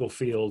technical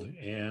field,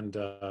 and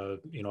I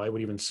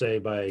would even say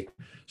by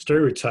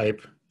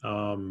stereotype,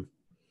 the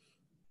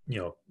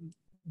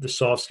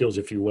soft skills,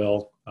 if you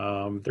will,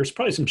 there's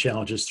probably some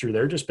challenges through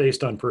there just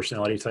based on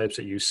personality types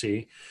that you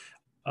see.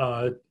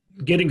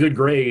 Getting good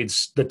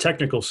grades, the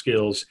technical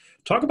skills.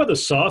 Talk about the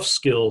soft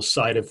skills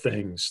side of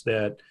things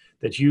that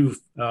you've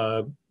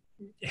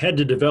had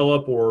to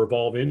develop or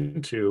evolve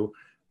into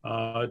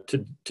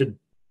to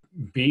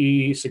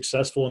be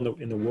successful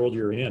in the world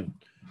you're in.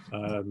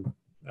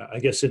 I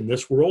guess in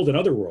this world and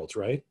other worlds,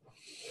 right?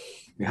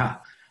 Yeah.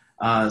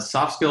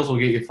 Soft skills will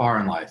get you far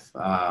in life.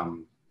 I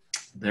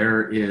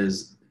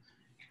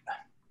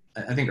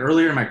think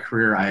earlier in my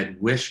career, I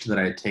had wished that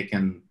I had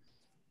taken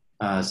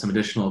some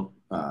additional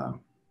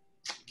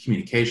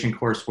communication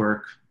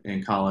coursework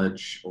in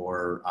college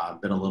or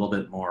been a little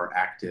bit more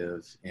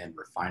active in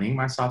refining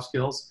my soft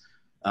skills,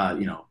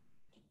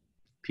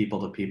 people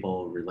to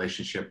people,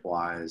 relationship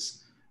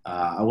wise.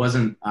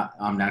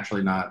 I'm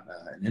naturally not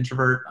an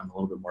introvert. I'm a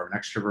little bit more of an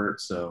extrovert.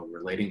 So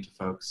relating to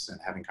folks and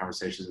having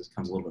conversations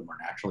comes a little bit more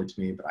naturally to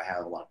me, but I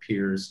have a lot of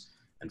peers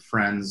and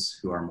friends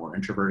who are more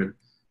introverted,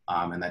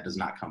 and that does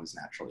not come as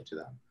naturally to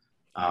them.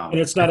 And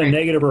it's not a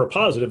negative or a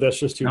positive. That's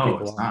just two people. No,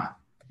 it's not.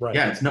 Right.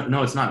 Yeah,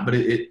 no, it's not.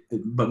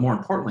 But more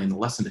importantly, and the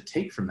lesson to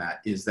take from that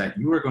is that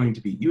you are going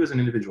to be, you as an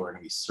individual are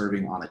going to be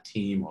serving on a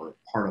team or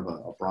part of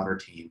a broader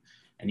team,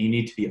 and you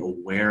need to be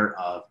aware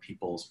of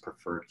people's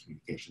preferred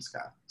communication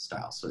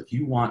style. So if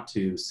you want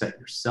to set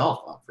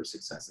yourself up for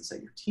success and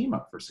set your team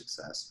up for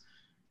success,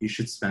 you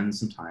should spend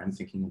some time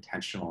thinking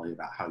intentionally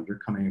about how you're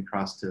coming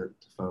across to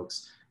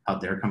folks, how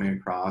they're coming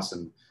across,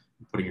 and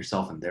putting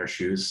yourself in their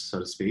shoes, so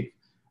to speak.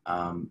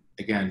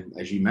 Again,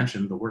 as you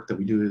mentioned, the work that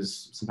we do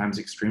is sometimes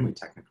extremely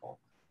technical.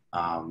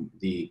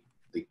 The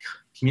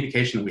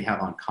communication that we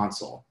have on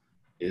console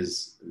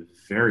is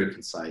very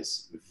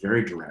concise,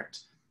 very direct.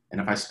 And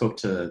if I spoke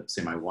to,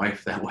 say, my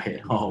wife that way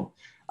at home,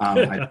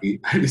 I'd be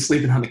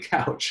sleeping on the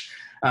couch,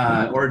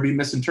 or it'd be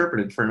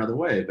misinterpreted for another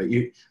way. But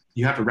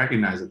you have to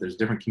recognize that there's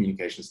different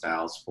communication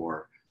styles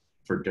for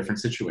different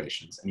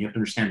situations. And you have to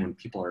understand when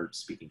people are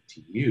speaking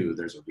to you,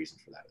 there's a reason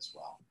for that as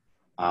well.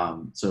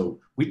 So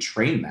we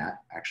train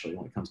that, actually,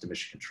 when it comes to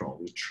mission control.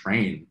 We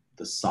train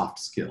the soft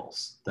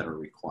skills that are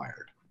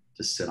required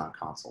to sit on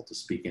console, to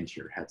speak into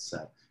your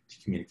headset,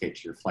 to communicate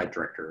to your flight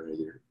director, or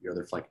your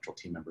other flight control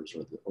team members,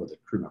 or the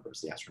crew members,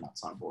 the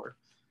astronauts on board.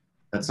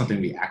 That's something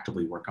we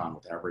actively work on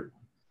with everyone,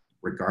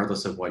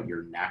 regardless of what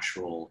your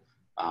natural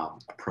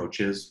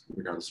approach is,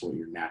 regardless of what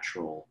your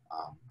natural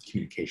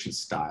communication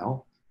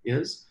style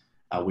is.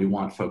 We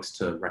want folks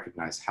to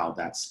recognize how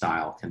that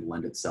style can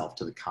lend itself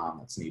to the comm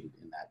that's needed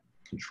in that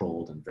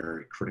controlled and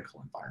very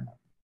critical environment.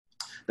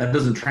 That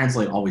doesn't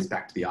translate always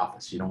back to the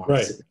office. You don't want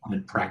to sit down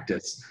and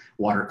practice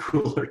water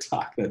cooler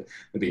talk. That'd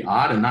be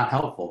odd and not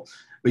helpful.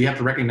 But you have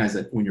to recognize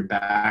that when you're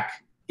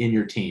back in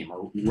your team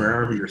or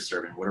wherever you're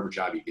serving, whatever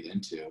job you get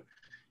into,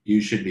 you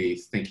should be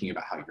thinking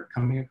about how you're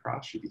coming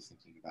across. You should be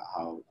thinking about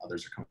how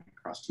others are coming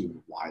across to you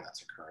and why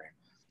that's occurring.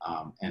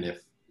 And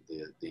if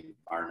the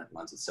environment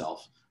lends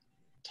itself,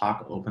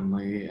 talk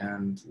openly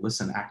and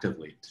listen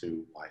actively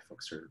to why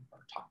folks are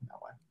talking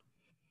that way.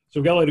 So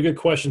we've got a lot of good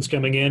questions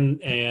coming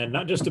in, and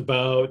not just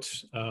about,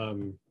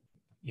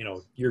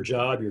 your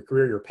job, your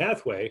career, your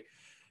pathway.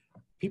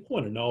 People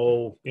want to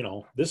know,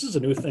 this is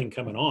a new thing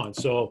coming on.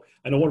 So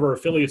I know one of our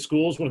affiliate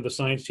schools, one of the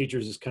science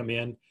teachers has come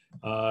in.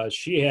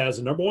 She has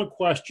a number one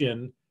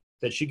question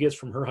that she gets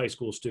from her high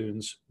school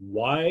students.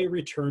 Why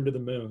return to the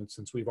moon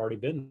since we've already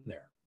been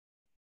there?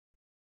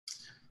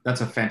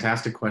 That's a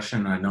fantastic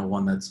question. I know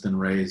one that's been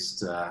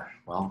raised,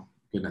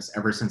 goodness,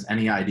 ever since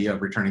any idea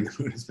of returning to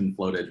the moon has been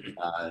floated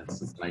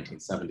since the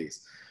 1970s.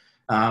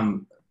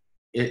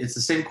 It's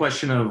the same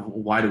question of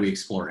why do we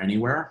explore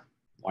anywhere?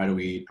 Why do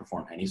we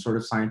perform any sort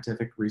of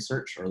scientific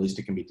research? Or at least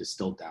it can be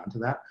distilled down to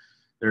that.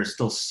 There's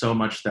still so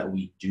much that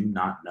we do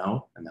not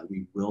know and that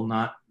we will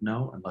not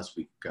know unless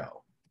we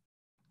go.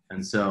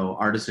 And so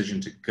our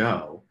decision to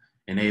go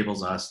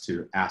enables us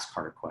to ask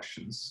harder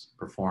questions,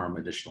 perform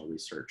additional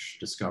research,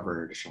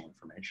 discover additional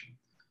information.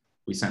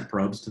 We sent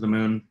probes to the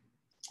moon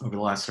over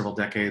the last several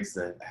decades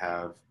that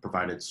have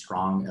provided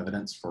strong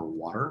evidence for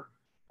water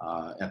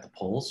at the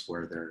poles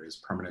where there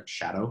is permanent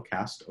shadow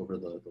cast over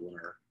the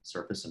lunar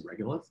surface in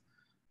regolith.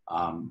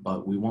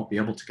 But we won't be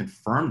able to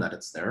confirm that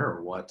it's there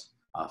or what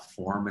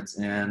form it's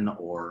in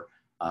or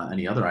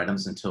any other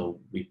items until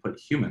we put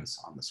humans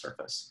on the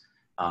surface.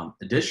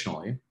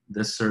 Additionally,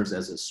 this serves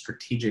as a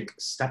strategic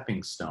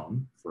stepping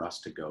stone for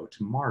us to go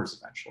to Mars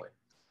eventually.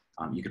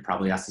 You could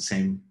probably ask the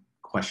same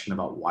question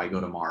about why go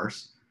to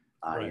Mars.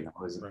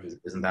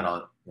 Isn't that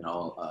a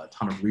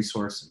ton of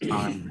resource and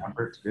time and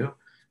effort to do?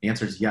 The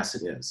answer is yes,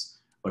 it is,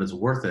 but it's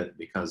worth it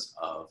because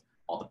of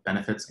all the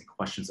benefits and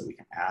questions that we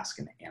can ask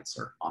and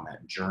answer on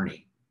that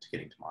journey to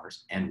getting to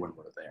Mars and when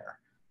we're there.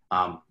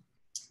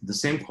 The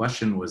same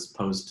question was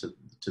posed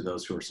to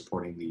those who are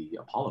supporting the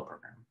Apollo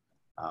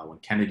program. When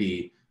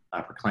Kennedy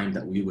proclaimed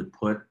that we would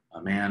put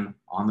a man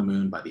on the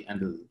moon by the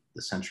end of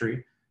the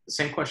century, the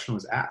same question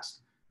was asked.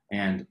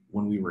 And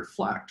when we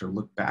reflect or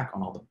look back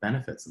on all the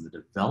benefits and the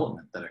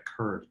development that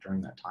occurred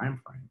during that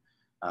time frame,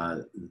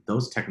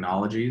 those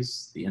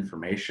technologies, the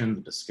information,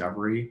 the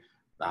discovery,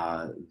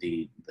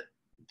 the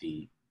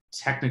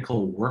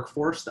technical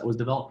workforce that was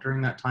developed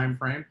during that time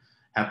frame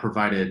have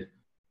provided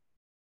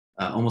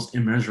almost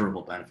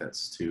immeasurable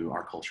benefits to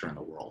our culture and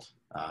the world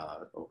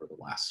over the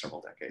last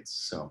several decades.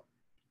 So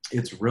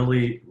it's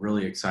really,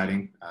 really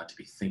exciting to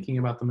be thinking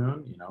about the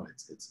moon.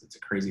 It's a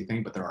crazy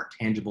thing, but there are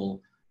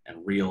tangible and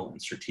real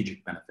and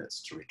strategic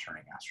benefits to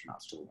returning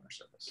astronauts to the lunar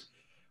surface.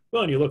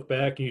 Well, and you look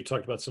back and you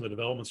talked about some of the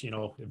developments,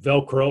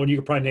 Velcro, and you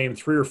could probably name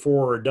 3 or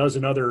 4 or a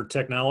dozen other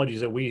technologies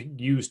that we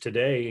use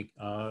today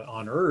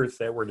on Earth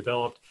that were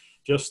developed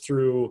just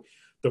through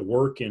the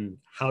work and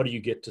how do you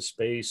get to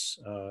space,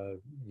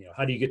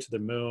 how do you get to the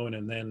moon,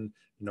 and then,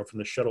 from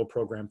the shuttle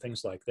program,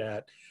 things like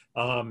that.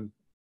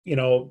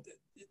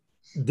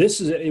 This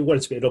is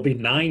what it'll be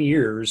 9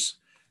 years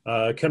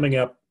coming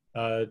up.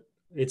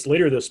 It's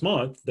later this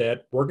month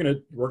that we're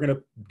gonna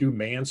do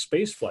manned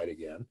space flight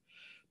again.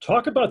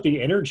 Talk about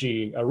the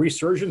energy, a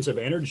resurgence of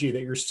energy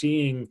that you're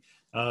seeing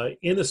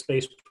in the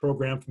space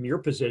program from your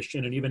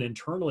position and even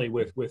internally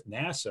with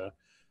NASA,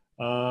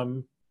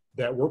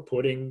 that we're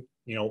putting,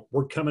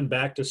 we're coming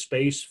back to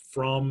space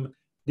from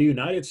the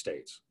United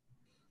States?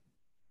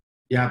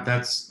 Yeah,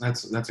 that's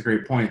a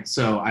great point.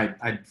 So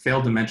I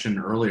failed to mention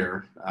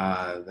earlier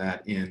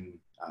that in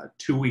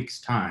 2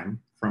 weeks' time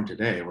from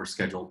today, we're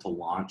scheduled to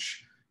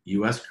launch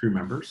U.S. crew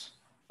members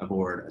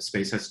aboard a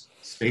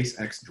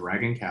SpaceX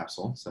Dragon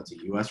capsule. So that's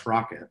a U.S.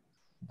 rocket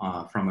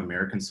from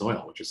American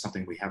soil, which is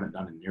something we haven't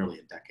done in nearly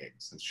a decade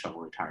since Shuttle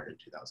retired in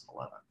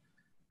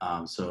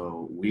 2011.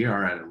 So we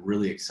are at a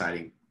really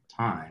exciting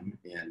time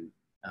in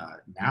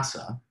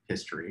NASA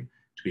history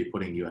to be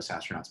putting U.S.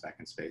 astronauts back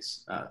in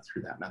space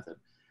through that method.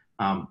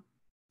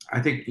 I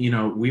think,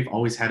 we've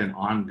always had an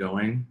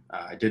ongoing,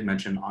 I did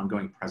mention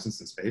ongoing presence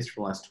in space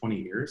for the last 20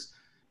 years.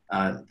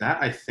 That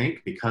I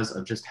think because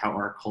of just how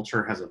our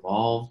culture has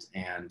evolved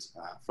and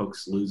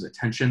folks lose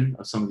attention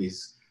of some of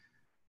these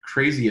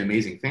crazy,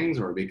 amazing things,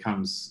 or it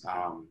becomes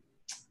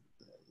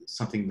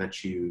something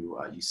that you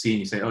see and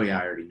you say, oh yeah,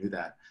 I already knew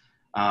that.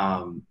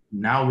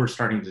 Now we're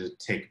starting to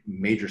take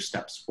major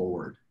steps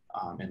forward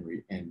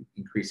in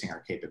increasing our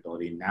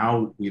capability.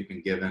 Now we've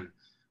been given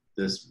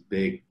this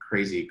big,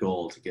 crazy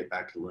goal to get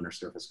back to the lunar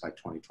surface by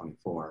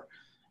 2024.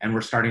 And we're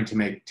starting to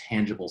make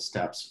tangible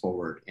steps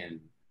forward in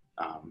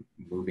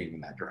moving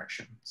in that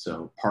direction.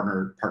 So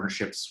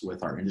partnerships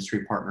with our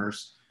industry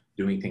partners,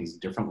 doing things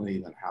differently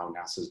than how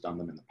NASA's done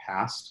them in the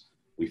past.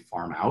 We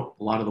farm out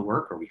a lot of the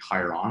work, or we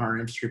hire on our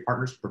industry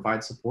partners to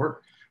provide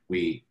support.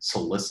 We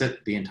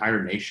solicit the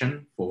entire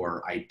nation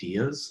for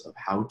ideas of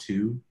how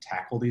to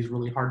tackle these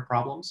really hard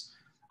problems.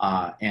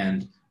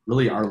 And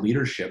really our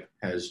leadership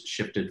has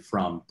shifted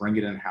from bring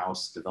it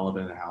in-house, develop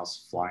it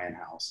in-house, fly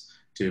in-house,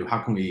 to how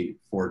can we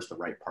forge the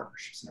right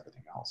partnerships and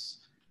everything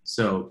else.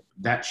 So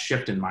that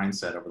shift in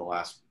mindset over the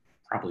last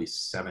probably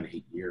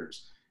 7-8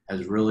 years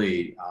has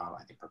really,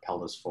 I think,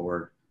 propelled us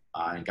forward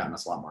and gotten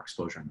us a lot more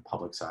exposure in the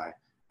public's eye,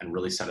 and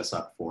really set us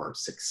up for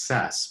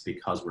success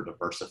because we're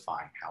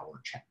diversifying how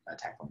we're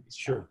tackling these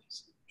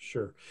challenges.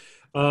 Sure.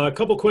 A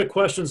couple quick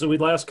questions in the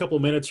last couple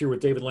of minutes here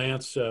with David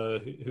Lantz,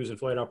 who's in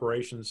flight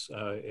operations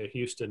at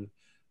Houston,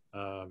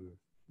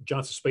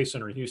 Johnson Space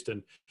Center in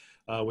Houston,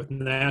 with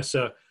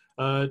NASA.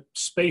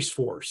 Space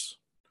Force.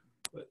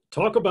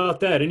 Talk about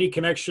that. Any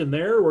connection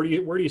there? Where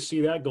do you see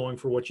that going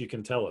for what you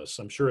can tell us?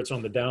 I'm sure it's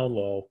on the down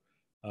low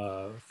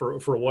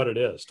for what it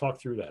is.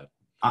 Talk through that.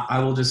 I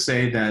will just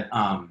say that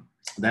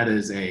that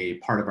is a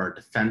part of our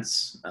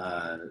defense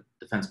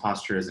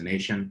posture as a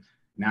nation.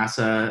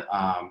 NASA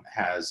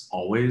has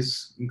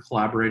always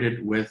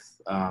collaborated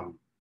with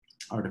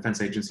our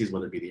defense agencies,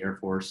 whether it be the Air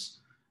Force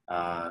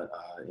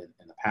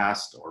in the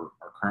past or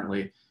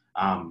currently.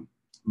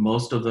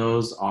 Most of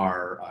those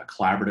are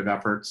collaborative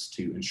efforts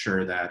to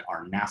ensure that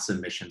our NASA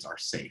missions are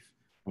safe.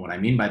 And what I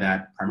mean by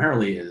that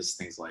primarily is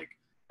things like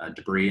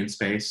debris in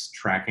space,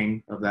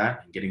 tracking of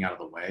that, and getting out of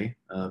the way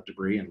of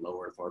debris in low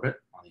Earth orbit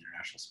on the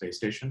International Space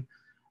Station,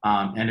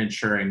 and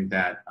ensuring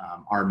that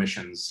our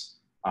missions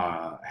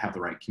have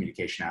the right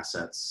communication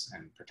assets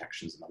and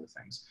protections and other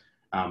things.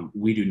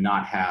 We do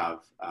not have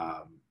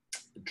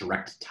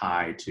direct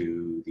tie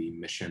to the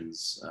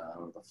missions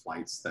or the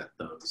flights that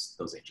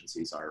those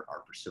agencies are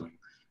pursuing.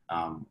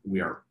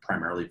 We are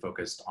primarily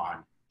focused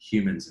on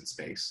humans in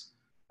space,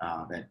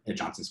 at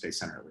Johnson Space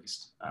Center at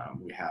least.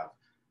 We have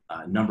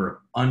a number of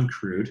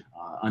uncrewed,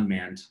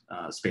 unmanned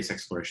space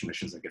exploration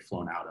missions that get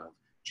flown out of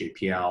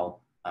JPL,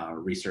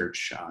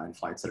 research and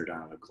flights that are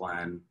done out of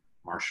Glenn,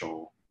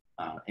 Marshall,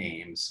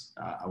 Ames.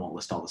 I won't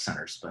list all the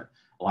centers, but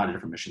a lot of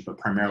different missions, but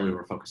primarily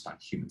we're focused on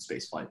human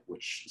spaceflight,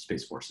 which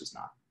Space Force is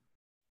not.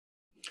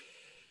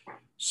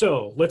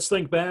 So let's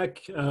think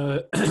back.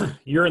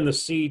 You're in the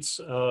seats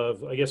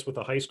of, I guess, what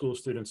the high school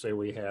students say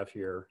we have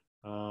here.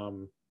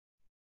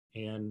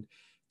 And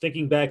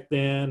thinking back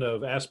then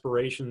of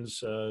aspirations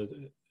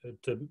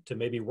to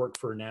maybe work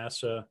for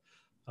NASA,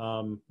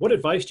 what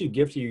advice do you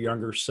give to your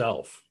younger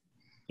self?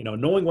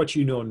 Knowing what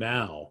you know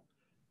now,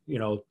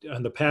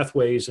 on the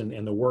pathways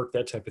and the work,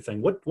 that type of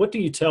thing. What do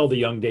you tell the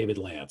young David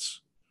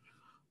Lantz?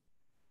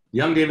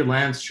 Young David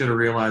Lantz should have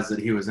realized that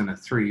he was in a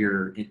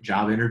 3-year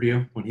job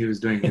interview when he was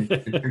doing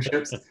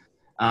internships.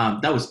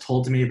 That was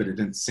told to me, but it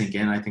didn't sink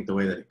in, I think, the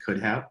way that it could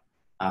have.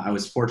 I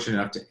was fortunate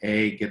enough to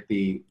A, get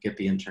the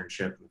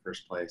internship in the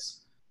first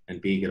place,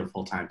 and B, get a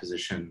full-time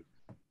position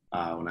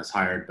when I was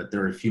hired. But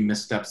there were a few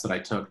missteps that I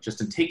took just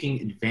in taking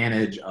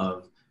advantage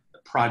of the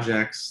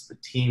projects, the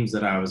teams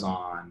that I was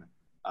on,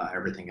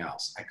 everything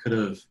else. I could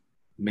have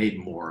made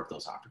more of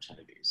those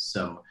opportunities.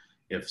 So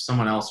if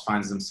someone else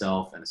finds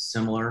themselves in a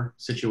similar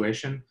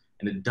situation,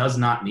 and it does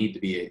not need to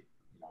be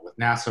with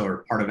NASA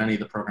or part of any of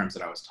the programs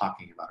that I was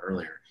talking about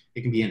earlier,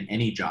 it can be in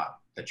any job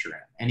that you're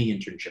in, any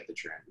internship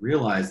that you're in.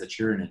 Realize that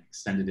you're in an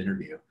extended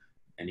interview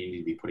and you need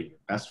to be putting your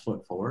best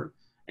foot forward,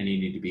 and you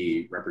need to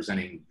be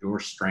representing your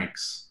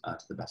strengths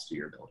to the best of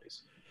your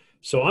abilities.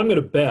 So I'm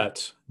going to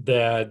bet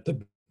that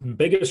the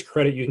biggest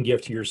credit you can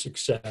give to your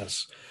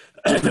success.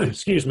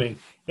 Excuse me.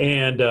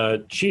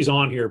 And she's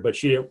on here, but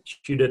she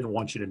didn't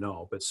want you to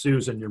know. But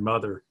Susan, your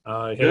mother,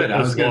 Good. I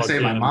was has going to logged say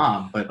my in.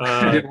 mom, but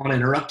I didn't want to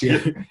interrupt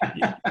you.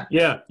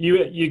 Yeah,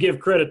 you give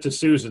credit to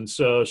Susan.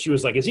 So she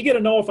was like, "Is he going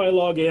to know if I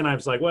log in?" I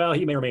was like, "Well,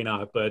 he may or may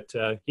not," but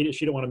she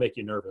didn't want to make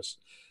you nervous.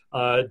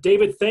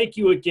 David, thank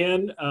you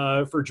again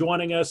for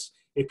joining us.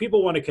 If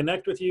people want to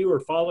connect with you or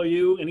follow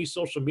you, any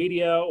social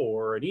media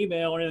or an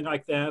email or anything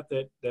like that,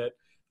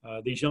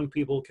 these young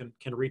people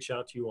can reach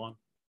out to you on.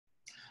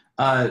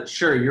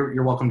 Sure.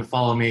 You're welcome to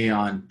follow me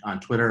on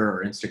Twitter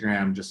or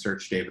Instagram. Just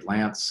search David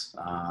Lantz.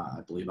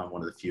 I believe I'm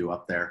one of the few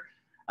up there.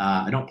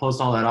 I don't post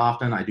all that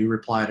often. I do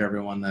reply to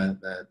everyone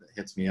that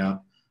hits me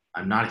up.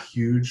 I'm not a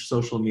huge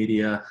social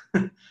media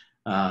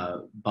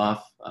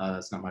buff.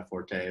 It's not my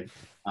forte.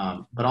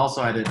 But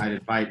also I'd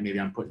invite, maybe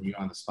I'm putting you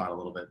on the spot a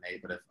little bit,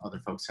 Nate, but if other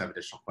folks have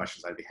additional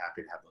questions, I'd be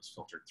happy to have those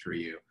filtered through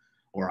you.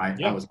 Or I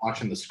was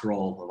watching the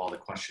scroll of all the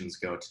questions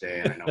go today,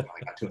 and I know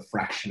I got to a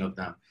fraction of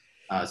them.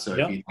 So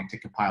if you'd like to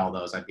compile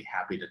those, I'd be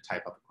happy to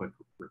type up a quick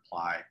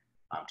reply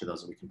to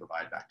those that we can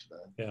provide back to the.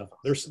 Yeah,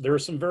 there are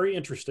some very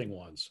interesting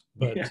ones,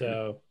 but we've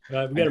got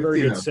a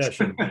very good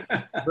session.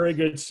 Very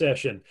good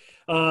session.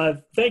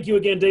 Thank you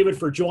again, David,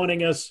 for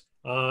joining us.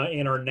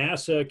 And our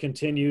NASA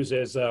continues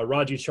as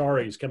Raji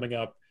Chari is coming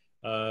up,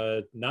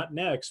 not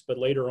next, but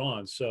later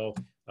on. So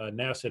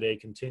NASA Day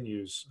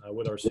continues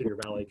with our Cedar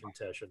Valley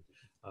contention.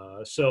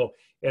 So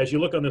as you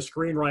look on the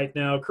screen right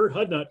now, Kurt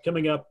Hudnut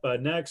coming up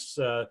next,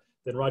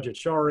 then Raja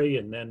Chari,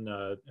 and then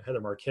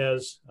Heather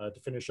Marquez to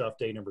finish off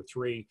day number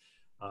 3.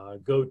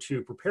 Go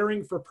to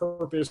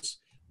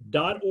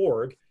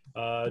preparingforpurpose.org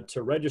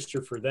to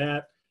register for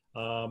that.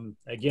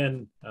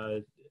 Again,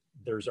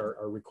 there's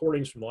our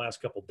recordings from the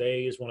last couple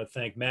days. I want to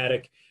thank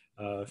Matic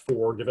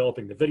for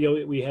developing the video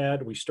that we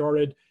had. We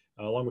started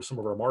along with some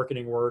of our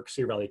marketing work,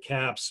 Cedar Valley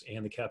CAPS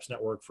and the CAPS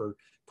Network for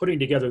putting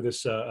together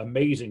this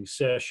amazing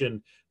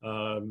session,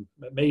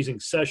 amazing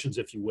sessions,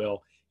 if you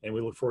will. And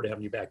we look forward to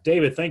having you back.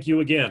 David, thank you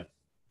again.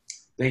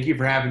 Thank you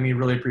for having me.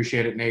 Really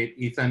appreciate it, Nate.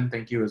 Ethan,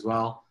 thank you as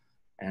well.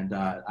 And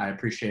I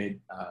appreciate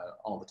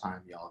all the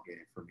time y'all gave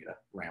for me to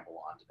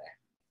ramble on today.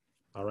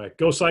 All right.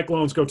 Go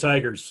Cyclones, go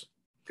Tigers.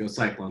 Go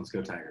Cyclones,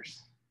 go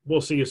Tigers.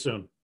 We'll see you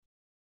soon.